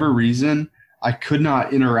 for whatever reason, I could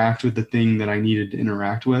not interact with the thing that I needed to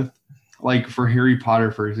interact with. Like for Harry Potter,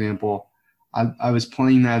 for example, I was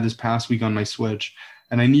playing that this past week on my Switch,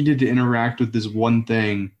 and I needed to interact with this one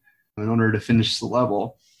thing in order to finish the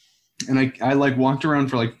level. And I like walked around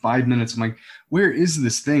for like 5 minutes. I'm like, where is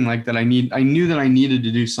this thing like that I knew that I needed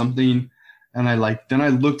to do something. And then I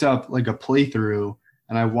looked up like a playthrough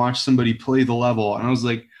and I watched somebody play the level. And I was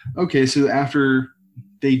like, okay, so after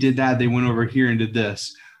they did that, they went over here and did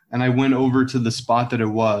this. And I went over to the spot that it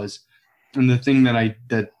was. And the thing that I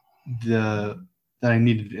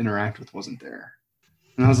needed to interact with wasn't there.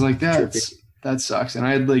 And I was like, that sucks. And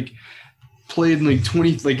I had like played like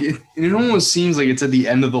 20, like it almost seems like it's at the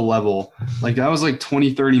end of the level. Like I was like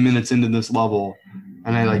 20, 30 minutes into this level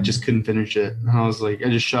and I like just couldn't finish it. And I was like, I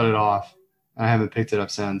just shut it off. I haven't picked it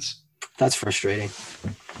up since. That's frustrating.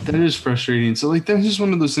 That is frustrating. So like, that's just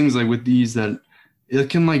one of those things like with these that it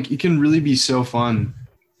can really be so fun.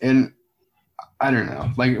 And I don't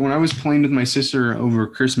know, like when I was playing with my sister over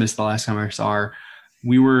Christmas, the last time I saw her,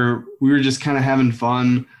 we were just kind of having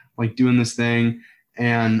fun, like doing this thing.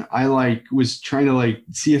 And I like was trying to like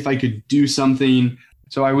see if I could do something.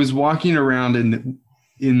 So I was walking around in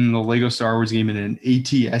the Lego Star Wars game in an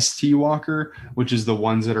ATST walker, which is the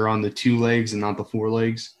ones that are on the 2 legs and not the 4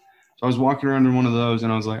 legs. So I was walking around in one of those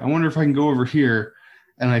and I was like, I wonder if I can go over here.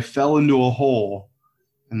 And I fell into a hole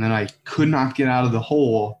and then I could not get out of the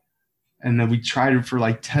hole. And then we tried it for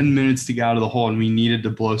like 10 minutes to get out of the hole, and we needed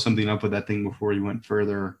to blow something up with that thing before we went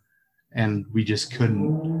further. And we just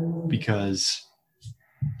couldn't because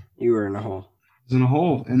you were in a hole. I was in a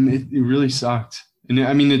hole, and it really sucked. And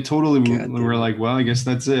I mean, it totally, we were like, well, I guess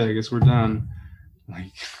that's it. I guess we're done.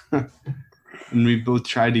 Like, and we both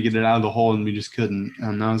tried to get it out of the hole, and we just couldn't.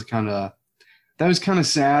 And that that was kind of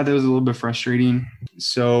sad. That was a little bit frustrating.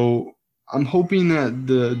 So I'm hoping that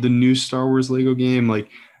the new Star Wars Lego game, like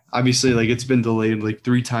obviously like it's been delayed like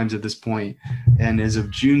 3 times at this point, and as of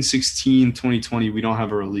June 16, 2020, we don't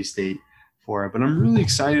have a release date for it. But I'm really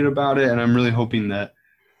excited about it, and I'm really hoping that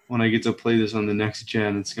when I get to play this on the next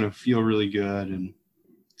gen, it's gonna feel really good. And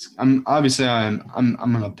I'm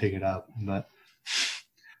gonna pick it up, but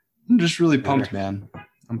I'm just really pumped, man.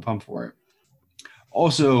 I'm pumped for it.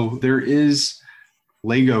 Also, there is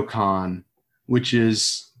Lego Con, which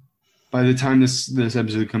is by the time this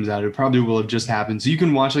episode comes out, it probably will have just happened. So you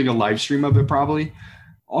can watch like a live stream of it probably.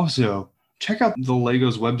 Also, check out the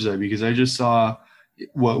Legos website because I just saw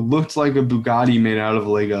what looked like a Bugatti made out of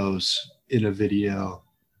Legos in a video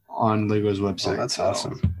on Lego's website. Oh, that's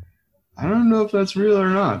awesome. I don't know if that's real or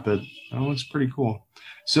not, but that looks pretty cool.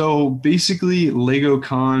 So basically, Lego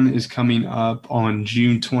Con is coming up on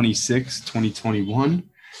June 26, 2021.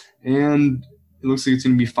 And it looks like it's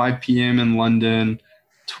going to be 5 p.m. in London,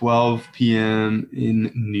 12 p.m.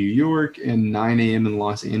 in New York, and 9 a.m. in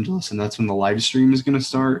Los Angeles. And that's when the live stream is going to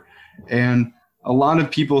start. And a lot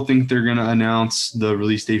of people think they're going to announce the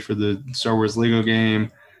release date for the Star Wars Lego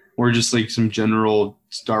game or just like some general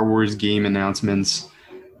Star Wars game announcements.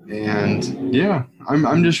 And yeah,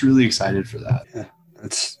 I'm just really excited for that. Yeah,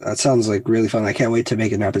 that sounds like really fun. I can't wait to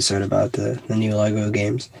make an episode about the new Lego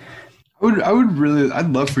games. I'd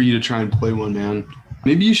love for you to try and play one, man.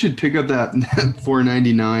 Maybe you should pick up that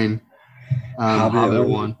 $4.99 Hobbit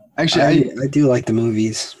one. Actually, I do like the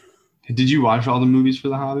movies. Did you watch all the movies for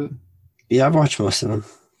The Hobbit? Yeah, I've watched most of them.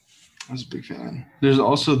 I was a big fan. There's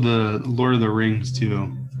also the Lord of the Rings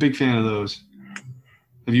too. Big fan of those.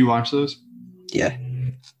 Have you watched those? Yeah.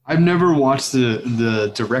 I've never watched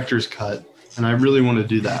the director's cut, and I really want to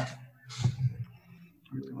do that.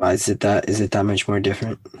 Why is it that much more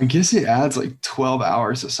different? I guess it adds like 12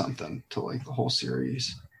 hours or something to like the whole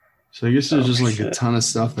series. So I guess there's just like a ton of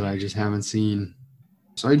stuff that I just haven't seen.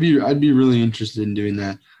 So I'd be really interested in doing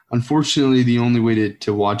that. Unfortunately, the only way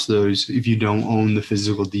to watch those if you don't own the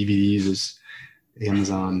physical DVDs is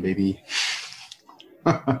Amazon, baby.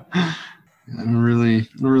 I don't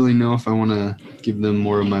really know if I want to give them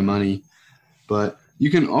more of my money, but you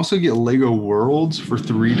can also get Lego Worlds for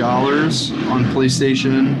 $3 on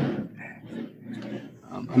PlayStation.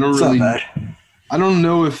 I don't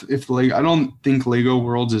know if like I don't think Lego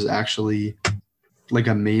Worlds is actually like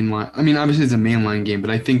a mainline. I mean, obviously it's a mainline game, but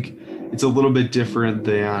I think it's a little bit different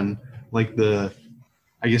than like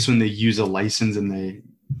I guess when they use a license and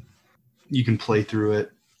you can play through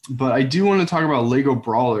it. But I do want to talk about Lego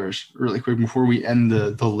Brawlers really quick before we end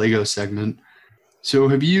the Lego segment. So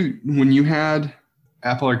when you had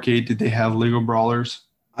Apple Arcade, did they have Lego Brawlers?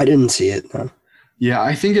 I didn't see it, no. Yeah,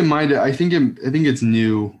 I think it's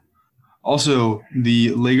new. Also, the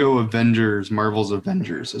Lego Avengers, Marvel's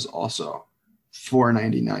Avengers is also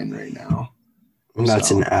 $4.99 right now. And that's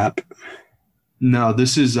an app? No,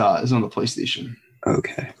 this is on the PlayStation.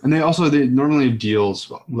 Okay. And they normally have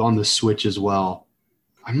deals on the Switch as well.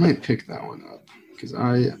 I might pick that one up because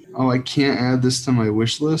I can't add this to my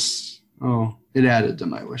wish list. Oh, it added to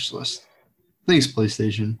my wish list. Thanks,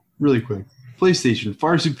 PlayStation. Really quick. PlayStation,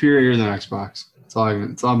 far superior than Xbox. That's all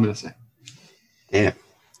I'm going to say. Yeah.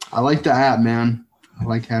 I like the app, man. I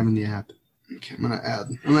like having the app. Okay, I'm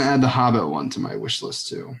gonna add the Hobbit one to my wish list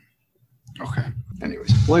too. Okay.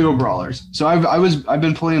 Anyways, Lego Brawlers. So I've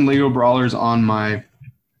been playing Lego Brawlers on my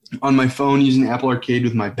phone using Apple Arcade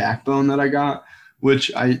with my Backbone that I got,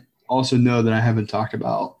 which I also know that I haven't talked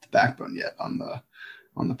about the Backbone yet on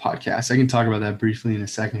the podcast. I can talk about that briefly in a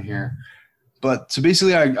second here. But so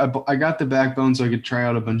basically I got the Backbone so I could try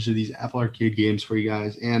out a bunch of these Apple Arcade games for you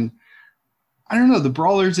guys. And I don't know, the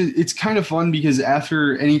Brawlers, it's kind of fun because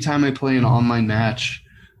after any time I play an online match,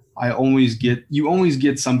 you always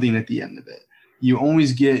get something at the end of it. You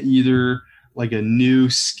always get either like a new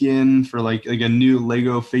skin for like a new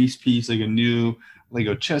Lego face piece, like a new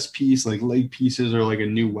Lego chest piece, like leg pieces, or like a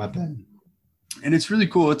new weapon. And it's really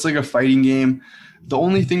cool. It's like a fighting game. The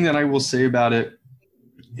only thing that I will say about it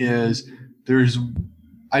is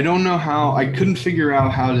I couldn't figure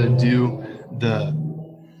out how to do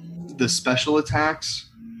the special attacks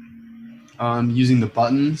using the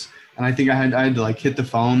buttons. And I think I had to like hit the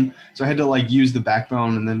phone. So I had to like use the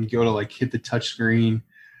Backbone and then go to like hit the touch screen.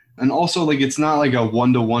 And also like, it's not like a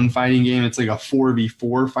 1-to-1 fighting game. It's like a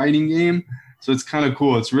 4v4 fighting game. So it's kind of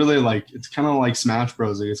cool. It's really like, it's kind of like Smash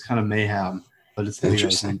Bros. Like it's kind of mayhem, but it's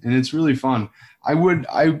interesting and it's really fun. Like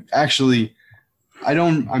I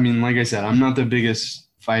said, I'm not the biggest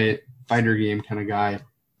fighter game kind of guy,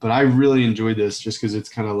 but I really enjoyed this just because it's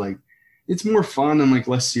kind of like, it's more fun and like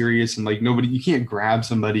less serious and like you can't grab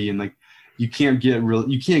somebody and like you can't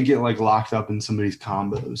get like locked up in somebody's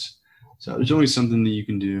combos. So there's always something that you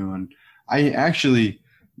can do. And I actually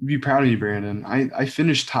be proud of you, Brandon. I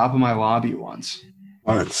finished top of my lobby once.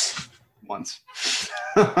 Once.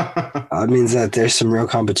 That means that there's some real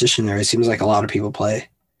competition there. It seems like a lot of people play.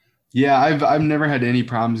 Yeah, I've never had any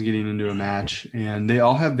problems getting into a match, and they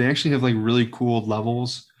actually have like really cool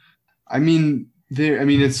levels.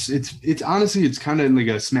 It's honestly, it's kind of like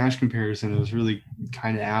a Smash comparison. It was really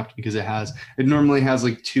kind of apt because it normally has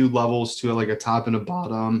like 2 levels to it, like a top and a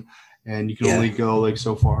bottom, and you can only go like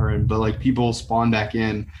so far, but like people spawn back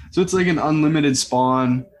in, so it's like an unlimited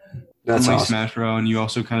spawn. That's like awesome. Smash Bros, and you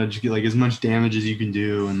also kind of just get like as much damage as you can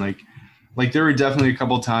do, and like there were definitely a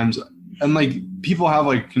couple times, and like people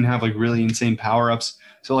can have like really insane power ups.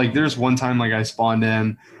 So like there's one time like I spawned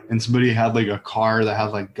in and somebody had like a car that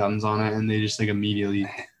had like guns on it, and they just like immediately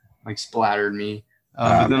like splattered me.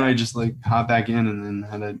 But then I just like hopped back in and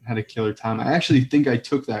then had a killer time. I actually think I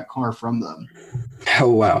took that car from them. Oh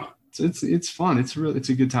wow! So it's fun. It's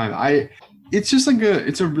a good time. It's just like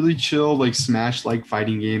it's a really chill like Smash like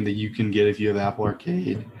fighting game that you can get if you have Apple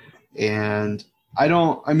Arcade. And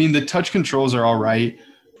the touch controls are all right.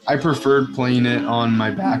 I preferred playing it on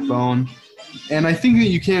my backbone. And I think that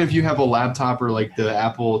you can if you have a laptop or like the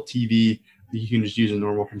Apple TV, you can just use a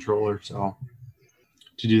normal controller. So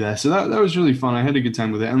to do that. So that was really fun. I had a good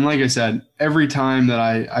time with it. And like I said, every time that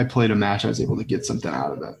I played a match, I was able to get something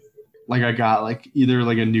out of it. Like I got like either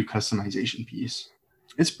like a new customization piece.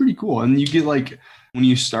 It's pretty cool. And you get like when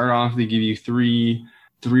you start off, they give you three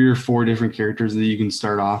or 4 different characters that you can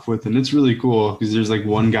start off with. And it's really cool because there's like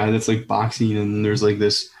one guy that's like boxing, and then there's like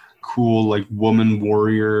this cool like woman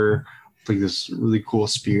warrior, like this really cool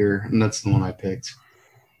spear. And that's the one I picked.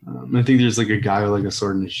 I think there's like a guy with like a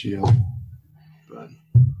sword and a shield. But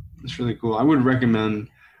it's really cool.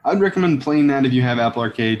 I'd recommend playing that if you have Apple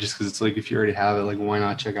Arcade, just because it's like if you already have it, like why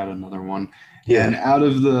not check out another one? Yeah. And out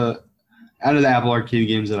of the Apple Arcade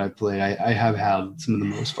games that I play, I have had some of the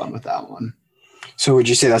most fun with that one. So would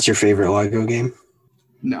you say that's your favorite Lego game?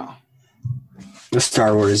 No. The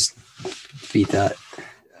Star Wars beat that.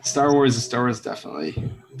 Star Wars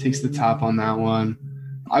definitely takes the top on that one.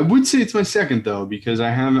 I would say it's my second though, because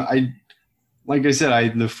like I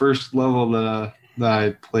said, the first level that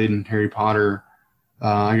I played in Harry Potter,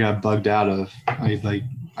 I got bugged out of. I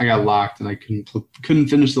got locked and I couldn't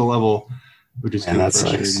finish the level, which is kind of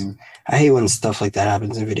frustrating. I hate when stuff like that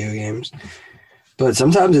happens in video games. But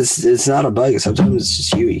sometimes it's not a bug. Sometimes it's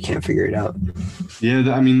just you can't figure it out. Yeah,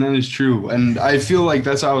 that is true. And I feel like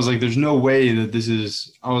that's why I was like, there's no way that this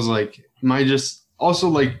is. I was like, also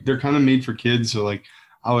like they're kind of made for kids, so like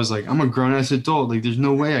I was like, I'm a grown ass adult. Like, there's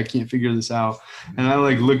no way I can't figure this out. And I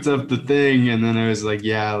like looked up the thing, and then I was like,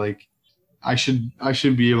 yeah, like I should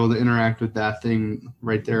be able to interact with that thing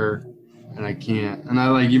right there, and I can't. And I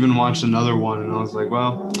like even watched another one, and I was like,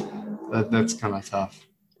 well, that's kind of tough.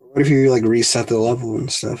 What if you like reset the level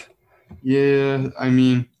and stuff? Yeah, I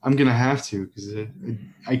mean, I'm gonna have to because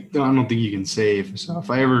I don't think you can save. So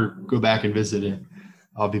if I ever go back and visit it,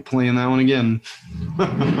 I'll be playing that one again.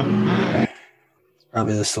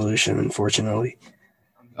 Probably the solution, unfortunately.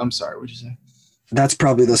 I'm sorry, what'd you say? That's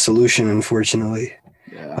probably the solution, unfortunately.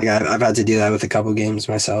 Yeah. Like I've had to do that with a couple games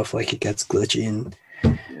myself. Like it gets glitchy, and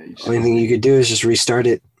only thing you could do is just restart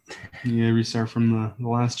it. Yeah, restart from the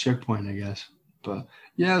last checkpoint, I guess. But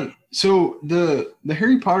yeah, so the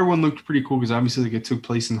Harry Potter one looked pretty cool because obviously like it took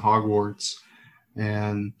place in Hogwarts,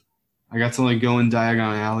 and I got to like go in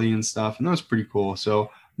Diagon Alley and stuff, and that was pretty cool. So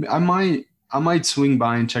I might swing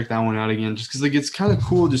by and check that one out again, just because like it's kind of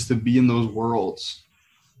cool just to be in those worlds,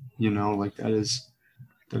 like that is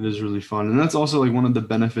really fun. And that's also like one of the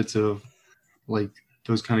benefits of like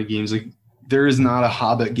those kind of games. Like there is not a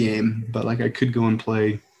Hobbit game, but like I could go and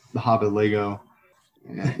play the Hobbit Lego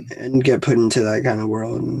and get put into that kind of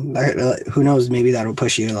world. And who knows, maybe that'll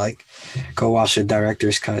push you to like go watch the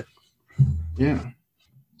director's cut. Yeah.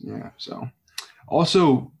 So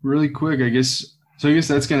also really quick, I guess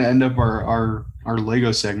that's going to end up our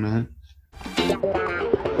Lego segment.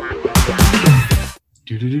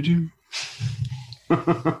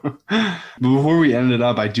 But before we end it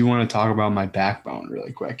up, I do want to talk about my backbone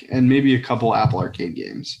really quick and maybe a couple Apple Arcade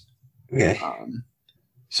games. Okay.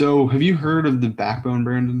 So have you heard of the backbone,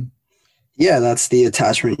 Brandon? Yeah, that's the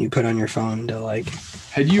attachment you put on your phone to like.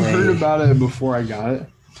 Had you heard about it before I got it?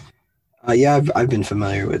 Yeah, I've been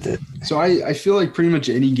familiar with it. So I feel like pretty much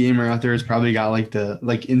any gamer out there has probably got like I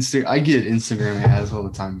get Instagram ads all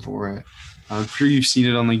the time for it. I'm sure you've seen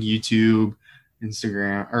it on like YouTube,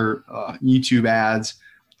 Instagram, or YouTube ads.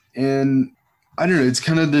 And I don't know, it's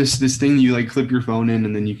kind of this thing that you like clip your phone in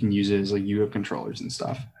and then you can use it as like you have controllers and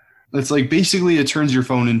stuff. It's like basically it turns your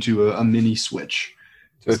phone into a mini Switch.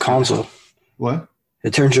 To a console. What?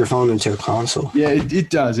 It turns your phone into a console. Yeah, it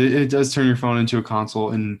does. It does turn your phone into a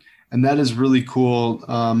console, and that is really cool.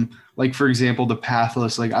 Like for example, the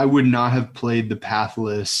pathless. Like I would not have played the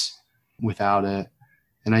pathless without it.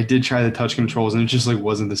 And I did try the touch controls, and it just like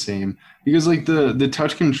wasn't the same because like the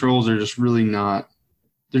touch controls are just really not.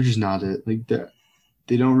 They're just not it. Like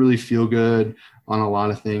they don't really feel good on a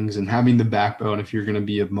lot of things. And having the backbone, if you're going to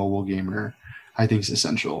be a mobile gamer, I think is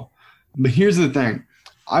essential. But here's the thing: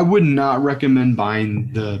 I would not recommend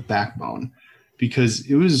buying the backbone because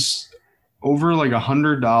it was over like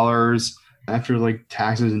 $100 after like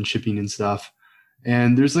taxes and shipping and stuff.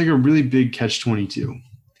 And there's like a really big catch-22.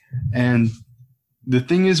 And the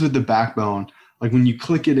thing is with the backbone, like when you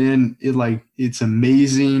click it in, it's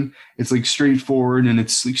amazing. It's like straightforward and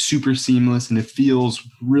it's like super seamless and it feels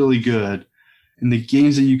really good. And the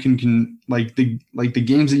games that you can the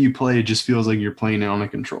games that you play, it just feels like you're playing it on a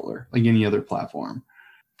controller, like any other platform.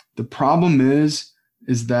 The problem is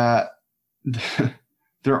that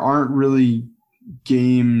there aren't really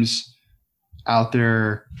games out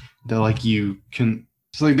there that like you can.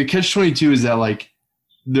 So like the catch-22 is that like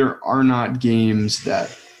there are not games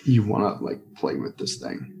that you want to like play with this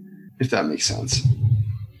thing, if that makes sense.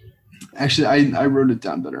 Actually, I wrote it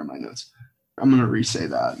down better in my notes. I'm going to re-say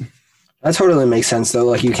that. That totally makes sense though.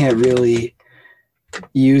 Like you can't really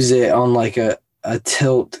use it on like a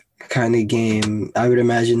tilt kind of game. I would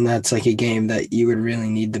imagine that's like a game that you would really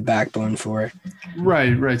need the backbone for.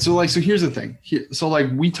 Right. So here's the thing. So like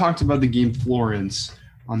we talked about the game Florence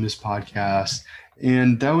on this podcast.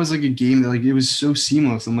 And that was like a game that like it was so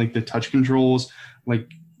seamless and like the touch controls, like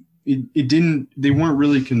they weren't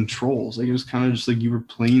really controls. Like it was kind of just like you were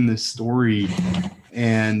playing this story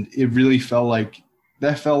and it really felt like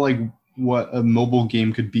what a mobile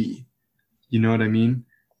game could be. You know what I mean?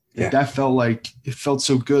 Yeah. That felt like it felt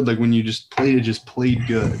so good. Like when you just played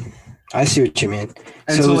good. I see what you mean.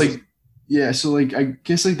 And so I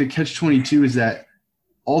guess like the catch-22 is that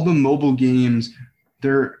all the mobile games,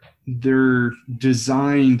 they're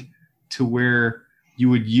designed to where you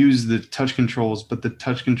would use the touch controls, but the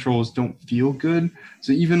touch controls don't feel good.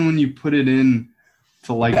 So even when you put it in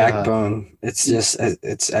to like backbone, it's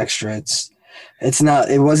extra.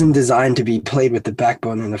 It wasn't designed to be played with the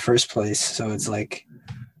backbone in the first place. So it's like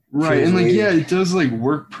right. And like, weird. Yeah, it does like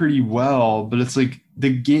work pretty well, but it's like the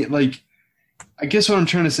game, like, I guess what I'm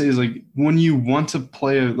trying to say is like when you want to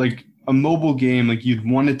play a mobile game, like you'd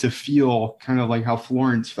want it to feel kind of like how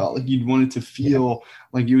Florence felt. Like you'd want it to feel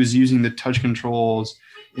like it was using the touch controls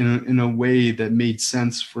in a way that made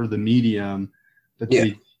sense for the medium that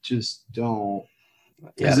they just don't.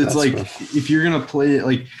 Because it's like rough. If you're gonna play it,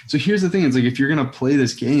 like, so here's the thing: it's like if you're gonna play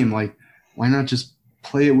this game, like, why not just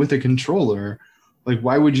play it with a controller? Like,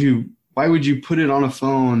 why would you put it on a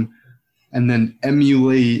phone and then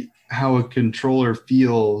emulate how a controller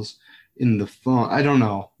feels in the phone? I don't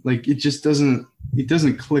know. Like it just doesn't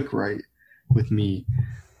click right with me.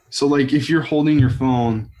 So like if you're holding your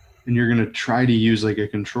phone and you're going to try to use like a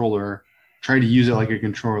controller, try to use it like a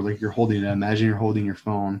controller, like you're holding it. Imagine you're holding your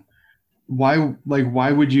phone. Why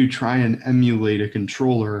would you try and emulate a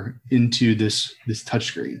controller into this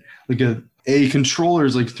touchscreen? Like a controller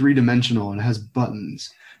is like 3-dimensional and it has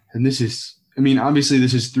buttons. And this is, I mean, obviously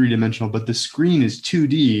this is 3-dimensional, but the screen is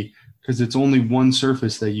 2D because it's only one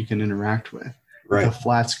surface that you can interact with. Right. Like a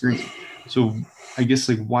flat screen. So I guess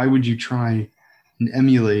like why would you try and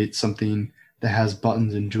emulate something that has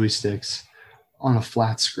buttons and joysticks on a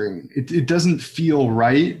flat screen? It doesn't feel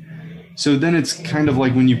right. So then it's kind of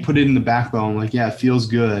like when you put it in the backbone, like, yeah, it feels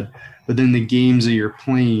good. But then the games that you're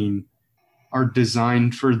playing are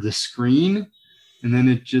designed for the screen. And then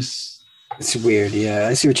it's weird. Yeah,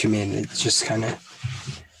 I see what you mean. It just kind of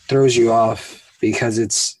throws you off because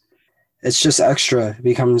it's just extra.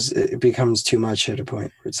 It becomes too much at a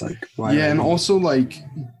point where it's like, why? Yeah, and also like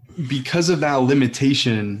because of that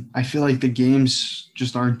limitation, I feel like the games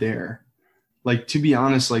just aren't there. Like, to be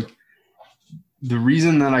honest, like the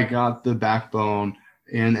reason that I got the Backbone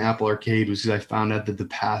and Apple Arcade was because I found out that the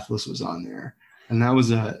Pathless was on there. And that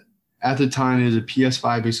was at the time, it was a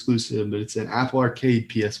PS5 exclusive, but it's an Apple Arcade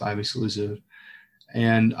PS5 exclusive.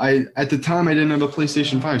 And at the time, I didn't have a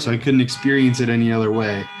PlayStation 5, so I couldn't experience it any other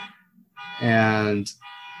way. And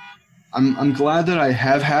I'm glad that I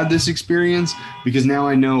have had this experience because now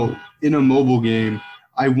I know in a mobile game,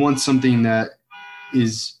 I want something that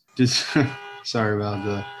is just sorry about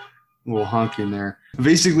the little honking there.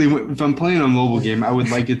 Basically, if I'm playing a mobile game, I would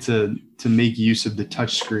like it to make use of the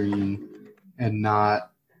touch screen and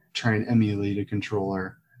not try and emulate a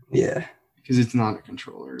controller. Yeah. because it's not a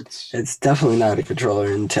controller. It's definitely not a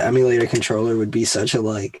controller, and to emulate a controller would be such a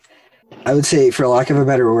like, I would say, for lack of a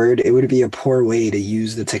better word, it would be a poor way to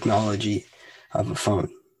use the technology of a phone.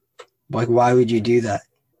 Like, why would you do that?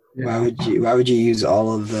 Yeah. Why would you use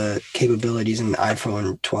all of the capabilities an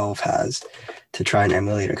iPhone 12 has to try and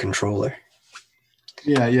emulate a controller?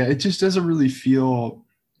 Yeah. It just doesn't really feel.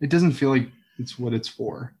 It doesn't feel like it's what it's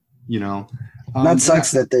for. That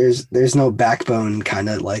sucks that there's no backbone kind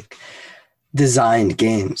of like designed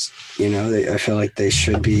games. I feel like they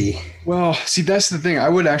should be. Well, see, that's the thing. I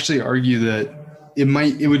would actually argue that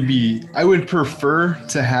I would prefer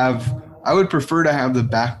to have the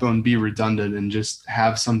backbone be redundant and just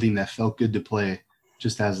have something that felt good to play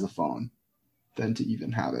just as the phone than to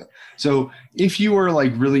even have it. So if you are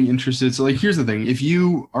like really interested, so like here's the thing, if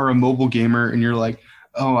you are a mobile gamer and you're like,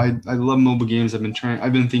 oh, I love mobile games, I've been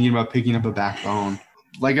thinking about picking up a backbone.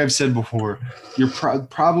 Like I've said before, you're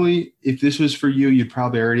probably, if this was for you, you'd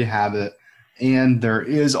probably already have it. And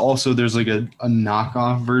there's like a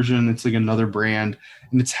knockoff version. It's like another brand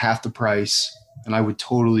and it's half the price. And I would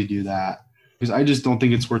totally do that because I just don't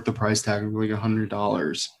think it's worth the price tag of like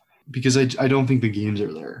 $100 because I don't think the games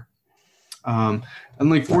are there. And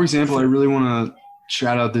like, for example, I really want to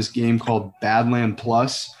shout out this game called Badland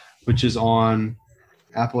Plus, which is on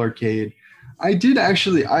Apple Arcade. I did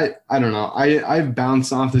actually, I don't know. I've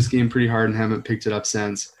bounced off this game pretty hard and haven't picked it up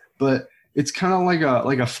since, but it's kind of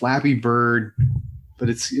like a Flappy Bird, but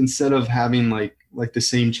it's instead of having like the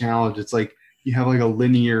same challenge, it's like you have like a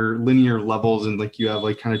linear levels and like you have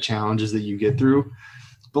like kind of challenges that you get through.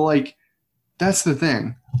 But like that's the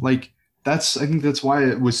thing. Like I think that's why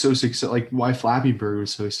it was so successful. Like why Flappy Bird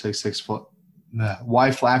was so successful.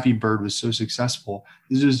 Why Flappy Bird was so successful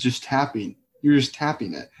is it was just tapping. You're just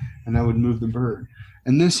tapping it, and that would move the bird.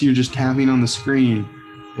 And this, you're just tapping on the screen,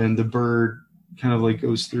 and the bird kind of like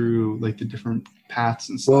goes through like the different paths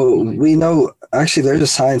and stuff. Well, like, we know actually there's a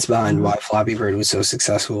science behind why Flappy Bird was so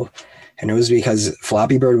successful, and it was because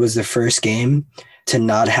Flappy Bird was the first game to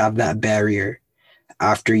not have that barrier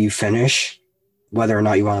after you finish, whether or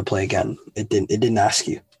not you want to play again. It didn't ask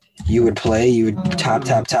you. You would play, you would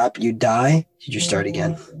tap, you die, you just start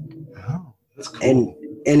again. Oh, that's cool.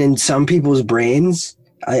 And in some people's brains,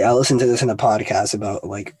 I listened to this in a podcast about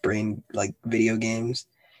like video games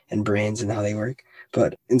and brains and how they work.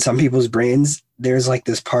 But in some people's brains, there's like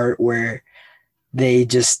this part where they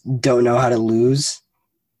just don't know how to lose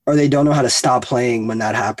or they don't know how to stop playing when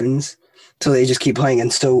that happens. So they just keep playing.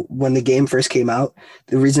 And so when the game first came out,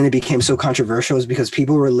 the reason it became so controversial is because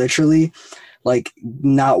people were literally like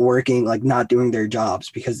not working, like not doing their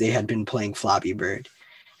jobs because they had been playing Flappy Bird.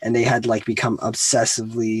 And they had like become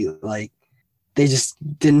obsessively like they just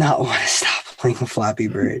did not want to stop playing Flappy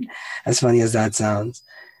Bird. As funny as that sounds.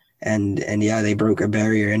 And yeah, they broke a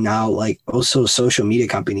barrier. And now like also social media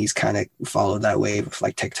companies kind of follow that wave.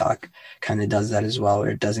 Like TikTok kind of does that as well, where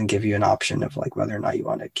it doesn't give you an option of like whether or not you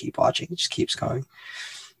want to keep watching. It just keeps going.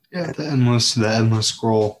 Yeah, the endless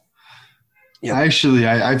scroll. Yeah,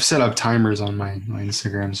 I've set up timers on my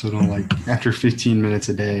Instagram, so don't like after 15 minutes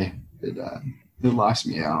a day. It locks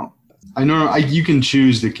me out. I know you can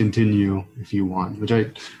choose to continue if you want, which I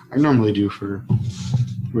normally do for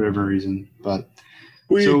whatever reason. But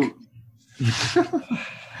so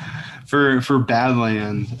for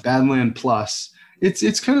Badland Plus,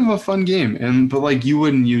 it's kind of a fun game, but like you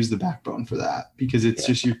wouldn't use the backbone for that because it's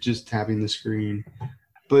just you're just tapping the screen.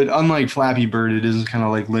 But unlike Flappy Bird, it is kind of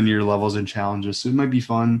like linear levels and challenges, so it might be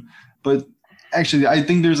fun. But actually, I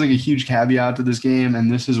think there's like a huge caveat to this game,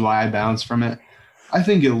 and this is why I bounced from it. I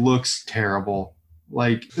think it looks terrible.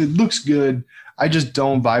 Like it looks good. I just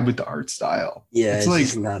don't vibe with the art style. Yeah, it's like,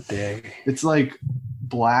 just not there. It's like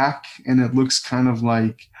black and it looks kind of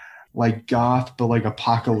like goth, but like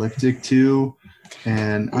apocalyptic too.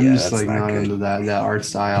 And I'm just like not into that art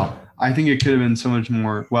style. I think it could have been so much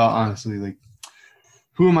more. Well, honestly, like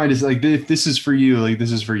who am I to say, like if this is for you, like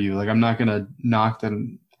this is for you. Like I'm not gonna knock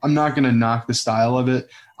them. I'm not gonna knock the style of it.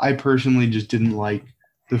 I personally just didn't like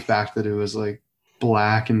the fact that it was like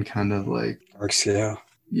black and kind of like dark scale.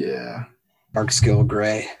 Yeah. Dark scale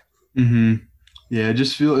gray. Mm-hmm. Yeah,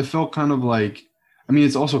 it felt kind of like, I mean,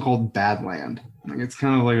 it's also called Badland. Like it's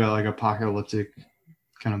kind of like apocalyptic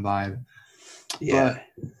kind of vibe. Yeah.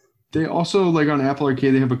 But they also like on Apple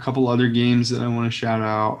Arcade, they have a couple other games that I want to shout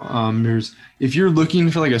out. There's if you're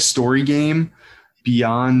looking for like a story game,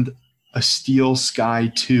 Beyond a Steel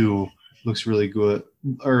Sky 2 looks really good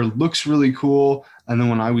or looks really cool. And then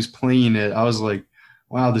when I was playing it, I was like,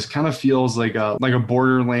 wow, this kind of feels like a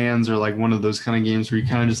Borderlands or like one of those kind of games where you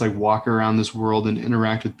kind of just like walk around this world and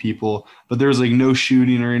interact with people, but there's like no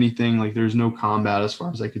shooting or anything. Like there's no combat as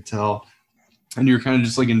far as I could tell. and you're kind of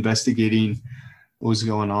just like investigating what was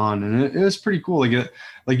going on, and it was pretty cool.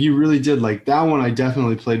 Like you really did like that one. I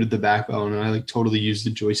definitely played with the backbone, and I like totally used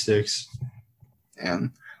the joysticks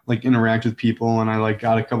and like interact with people, and I like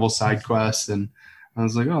got a couple side quests, and I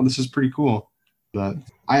was like, oh, this is pretty cool. But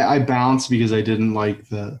I bounced because I didn't like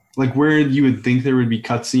the like where you would think there would be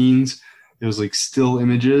cutscenes. It was like still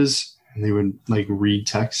images, and they would like read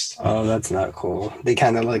text. Oh, that's not cool. They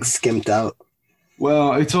kind of like skimped out.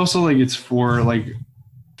 Well, it's also like it's for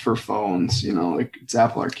phones, like it's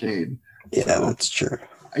Apple Arcade. Yeah, So that's true.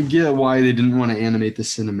 I get why they didn't want to animate the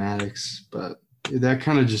cinematics, but that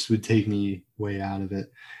kind of just would take me way out of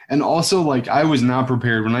it. And also, like, I was not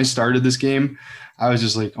prepared when I started this game. I was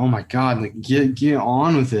just like, oh my god, like get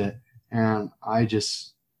on with it. And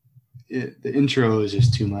the intro is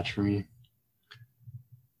just too much for me.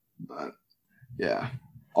 But yeah.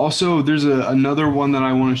 Also, there's another one that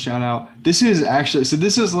I want to shout out. This is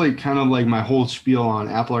like kind of like my whole spiel on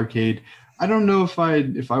Apple Arcade. I don't know if I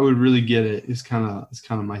would really get it. It's kind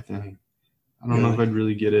of my thing. I don't know if I'd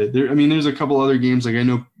really get it. There's a couple other games. Like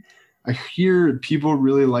I hear people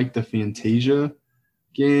really like the Fantasia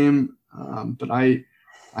game, but I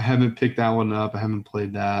haven't picked that one up. I haven't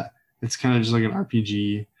played that. It's kind of just like an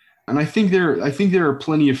RPG, and I think there are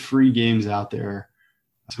plenty of free games out there.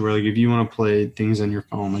 So where like if you want to play things on your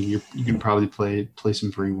phone, like you can probably play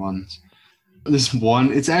some free ones. This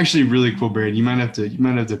one, it's actually really cool, Brad. You might have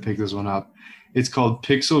to pick this one up. It's called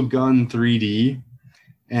Pixel Gun 3D,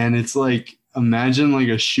 and it's like imagine like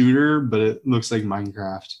a shooter, but it looks like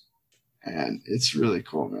Minecraft, and it's really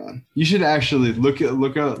cool, man. You should actually look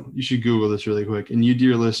up. You should Google this really quick, and you,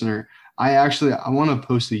 dear listener, I want to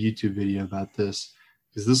post a YouTube video about this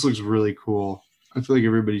because this looks really cool. I feel like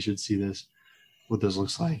everybody should see this. What this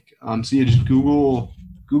looks like. So you just Google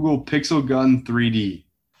Pixel Gun 3D.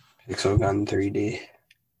 Pixel Gun 3D.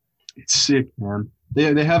 It's sick, man.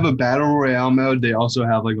 They have a battle royale mode. They also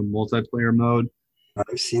have like a multiplayer mode.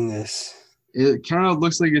 I've seen this. It kind of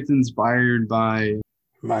looks like it's inspired by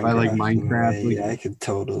like Minecraft. Like, I could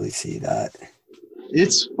totally see that.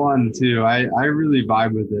 It's fun too. I really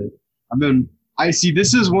vibe with it. I see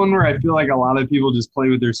this is one where I feel like a lot of people just play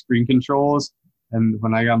with their screen controls. And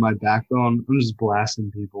when I got my backbone, I'm just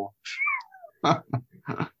blasting people.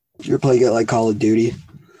 You're playing it like Call of Duty?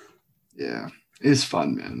 Yeah, it's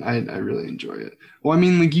fun, man. I really enjoy it. Well,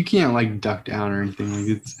 like you can't like duck down or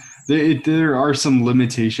anything. Like there are some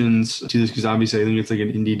limitations to this because obviously I think it's like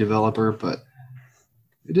an indie developer, but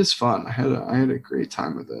it is fun. I had a great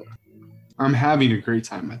time with it. I'm having a great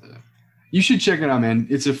time with it. You should check it out, man.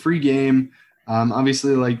 It's a free game.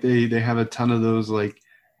 Obviously, like they have a ton of those like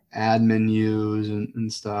ad menus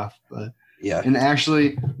and stuff, but yeah. And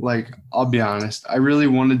actually, like I'll be honest, I really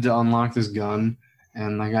wanted to unlock this gun,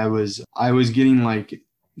 and like I was getting like,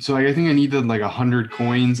 so like, I think I needed like 100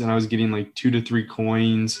 coins, and I was getting like 2 to 3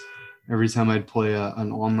 coins every time I'd play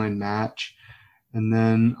an online match. And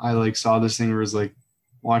then I like saw this thing where it was like,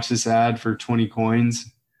 watch this ad for 20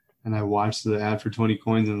 coins, and I watched the ad for 20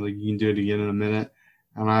 coins, and like you can do it again in a minute.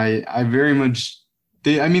 And I very much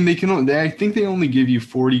I think they only give you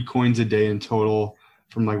 40 coins a day in total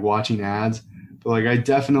from like watching ads, but like I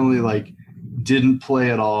definitely like didn't play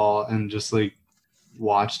at all and just like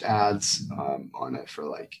watched ads on it for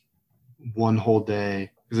like one whole day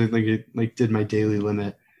because I think it like did my daily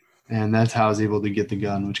limit, and that's how I was able to get the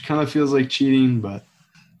gun, which kind of feels like cheating, but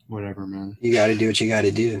whatever, man. You got to do what you got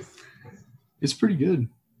to do. It's pretty good.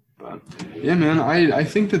 But yeah, man, I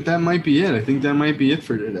think that might be it. I think that might be it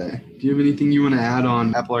for today. Do you have anything you want to add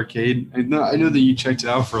on Apple Arcade? I know that you checked it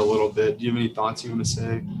out for a little bit. Do you have any thoughts you want to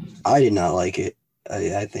say? I did not like it.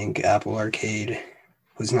 I think Apple Arcade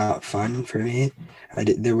was not fun for me.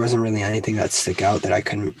 There wasn't really anything that stuck out that I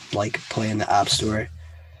couldn't like play in the App Store.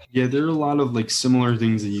 Yeah, there are a lot of like similar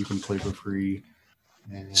things that you can play for free.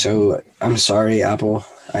 So I'm sorry, Apple.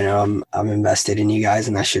 I know I'm invested in you guys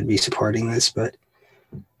and I should be supporting this, but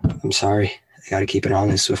I'm sorry. I got to keep it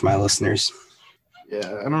honest with my listeners.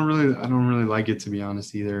 Yeah, I don't really like it, to be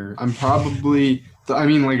honest, either. I'm probably,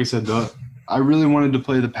 like I said, I really wanted to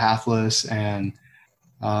play the Pathless, and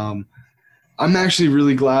I'm actually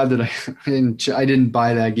really glad that I didn't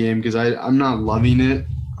buy that game because I'm not loving it,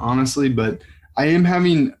 honestly, but I am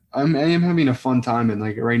having a fun time, and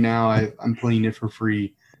like right now I'm playing it for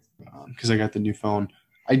free because I got the new phone.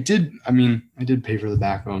 I did pay for the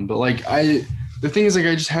backbone, but like the thing is, like,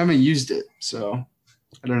 I just haven't used it. So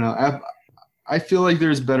I don't know. I feel like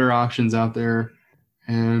there's better options out there,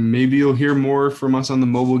 and maybe you'll hear more from us on the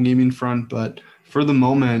mobile gaming front. But for the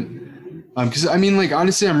moment, because like,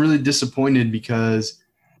 honestly, I'm really disappointed because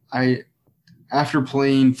after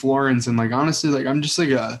playing Florence and like, honestly, like, I'm just like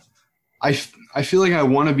I feel like I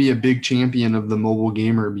want to be a big champion of the mobile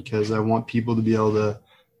gamer because I want people to be able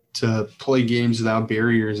to play games without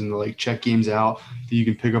barriers and to like check games out that you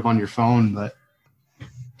can pick up on your phone. But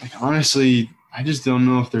like honestly, I just don't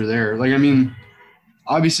know if they're there. Like I mean,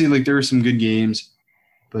 obviously like there are some good games,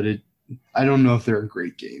 but I don't know if there are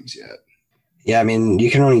great games yet. Yeah, I mean,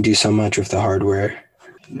 you can only do so much with the hardware.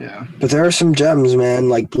 Yeah. But there are some gems, man,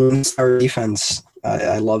 like Bloons Tower Defense.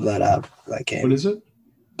 I love that app, that game. What is it?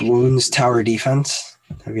 Bloons Tower Defense.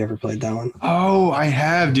 Have you ever played that one? Oh, I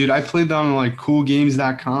have, dude. I played that on like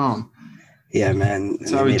coolgames.com. Yeah, man.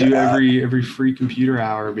 That's what I would do every free computer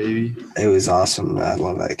hour, baby. It was awesome. I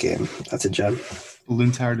love that game. That's a gem.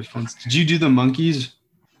 Balloon Tower Defense. Did you do the monkeys?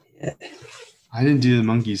 Yeah. I didn't do the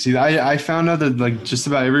monkeys. See, I found out that like just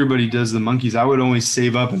about everybody does the monkeys. I would always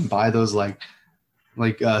save up and buy those like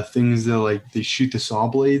things that like they shoot the saw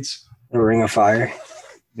blades. The Ring of Fire.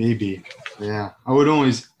 Maybe. Yeah. I would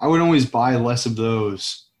always buy less of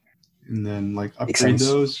those and then like upgrade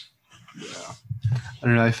those. Yeah. I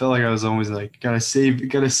don't know. I felt like I was always like gotta save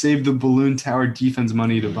the Balloon Tower Defense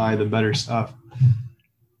money to buy the better stuff.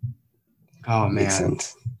 Oh man. Makes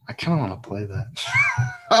sense. I kind of want to play that.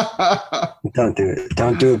 Don't do it.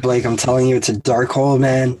 Don't do it, Blake. I'm telling you, it's a dark hole,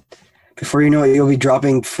 man. Before you know it, you'll be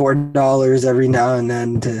dropping $4 every now and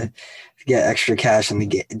then to get extra cash in the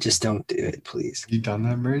game. Just don't do it, please. You done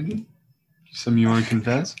that, Brandon? Something you want to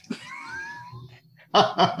confess?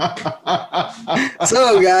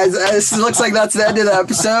 So, guys, this looks like that's the end of the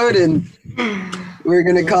episode, and we're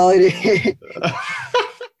going to call it.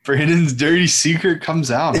 Brandon's dirty secret comes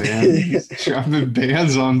out, man. He's dropping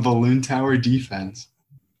bans on Balloon Tower Defense.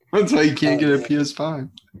 That's why you can't get a PS5.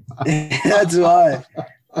 That's why.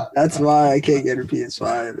 That's why I can't get a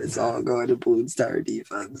PS5. It's all going to Balloon Tower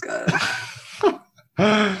Defense, guys.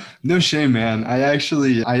 No shame, man.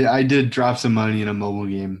 I did drop some money in a mobile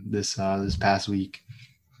game this past week.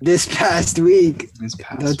 This past week?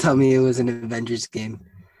 Don't tell me it was an Avengers game.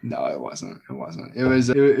 No, it wasn't. It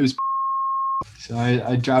was. So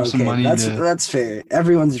I dropped some money. That's fair.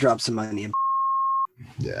 Everyone's dropped some money.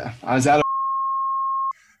 Yeah, I was out of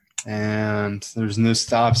and there's no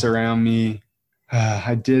stops around me.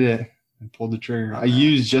 I did it. I pulled the trigger. I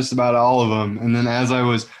used just about all of them, and then and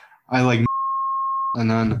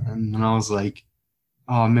then I was like,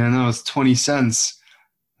 oh man, that was 20 cents.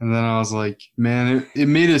 And then I was like, man, it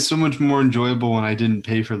made it so much more enjoyable when I didn't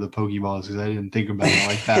pay for the Pokeballs because I didn't think about it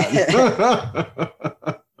like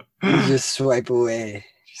that. You just swipe away.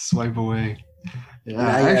 Yeah,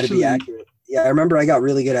 now you gotta be accurate. Yeah, I remember I got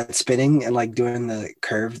really good at spinning and like doing the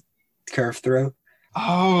curve throw.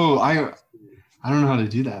 Oh, I don't know how to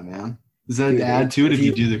do that, man. Does that add to it if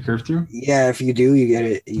you do the curve through? Yeah, if you do, you get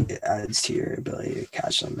it. It adds to your ability to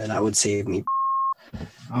catch them, and that would save me.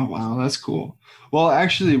 Oh wow, that's cool. Well,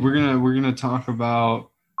 actually, we're gonna talk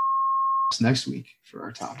about next week for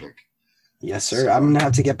our topic. Yes, sir. I'm gonna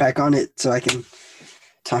have to get back on it so I can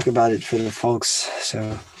talk about it for the folks. So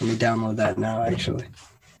let me download that now. Actually.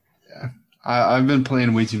 Yeah, I've been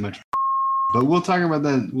playing way too much, but we'll talk about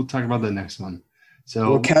that. We'll talk about the next one.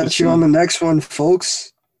 So we'll catch you on the next one,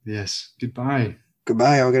 folks. Yes. Goodbye.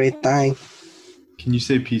 Goodbye. Have a great time. Can you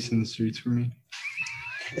say peace in the streets for me?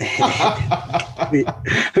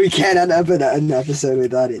 we can't end up an episode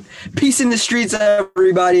without it. Peace in the streets,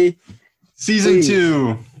 everybody. Season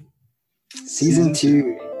 2. Season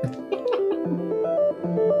 2.